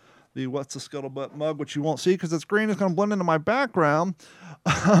coffee, the What's the Scuttlebutt mug, which you won't see because it's green. It's going to blend into my background.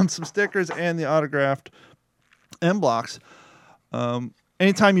 Some stickers and the autographed end blocks.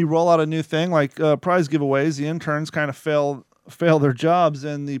 Anytime you roll out a new thing like prize giveaways, the interns kind of fail their jobs,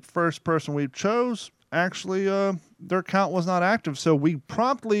 and the first person we chose, actually, their account was not active. So we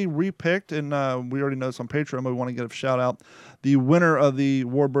promptly repicked, and we already know this on Patreon, but we want to give a shout out. The winner of the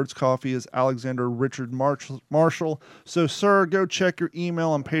Warbirds coffee is Alexander Richard Marshall. So, sir, go check your email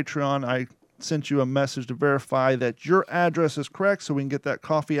on Patreon. I sent you a message to verify that your address is correct so we can get that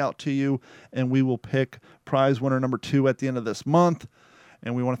coffee out to you, and we will pick prize winner number 2 at the end of this month.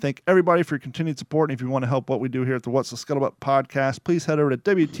 And we want to thank everybody for your continued support. And if you want to help what we do here at the What's the Scuttlebutt podcast, please head over to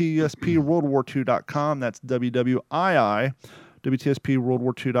WTSPWWII-EP.com. That's WWII,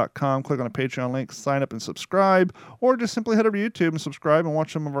 WTSPWWII-EP.com. Click on the Patreon link, sign up and subscribe, or just simply head over to YouTube and subscribe and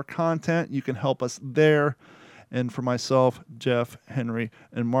watch some of our content. You can help us there. And for myself, Jeff, Henry,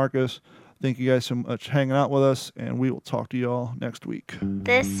 and Marcus, thank you guys so much for hanging out with us, and we will talk to you all next week.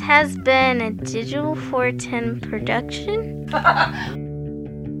 This has been a Digital 410 production.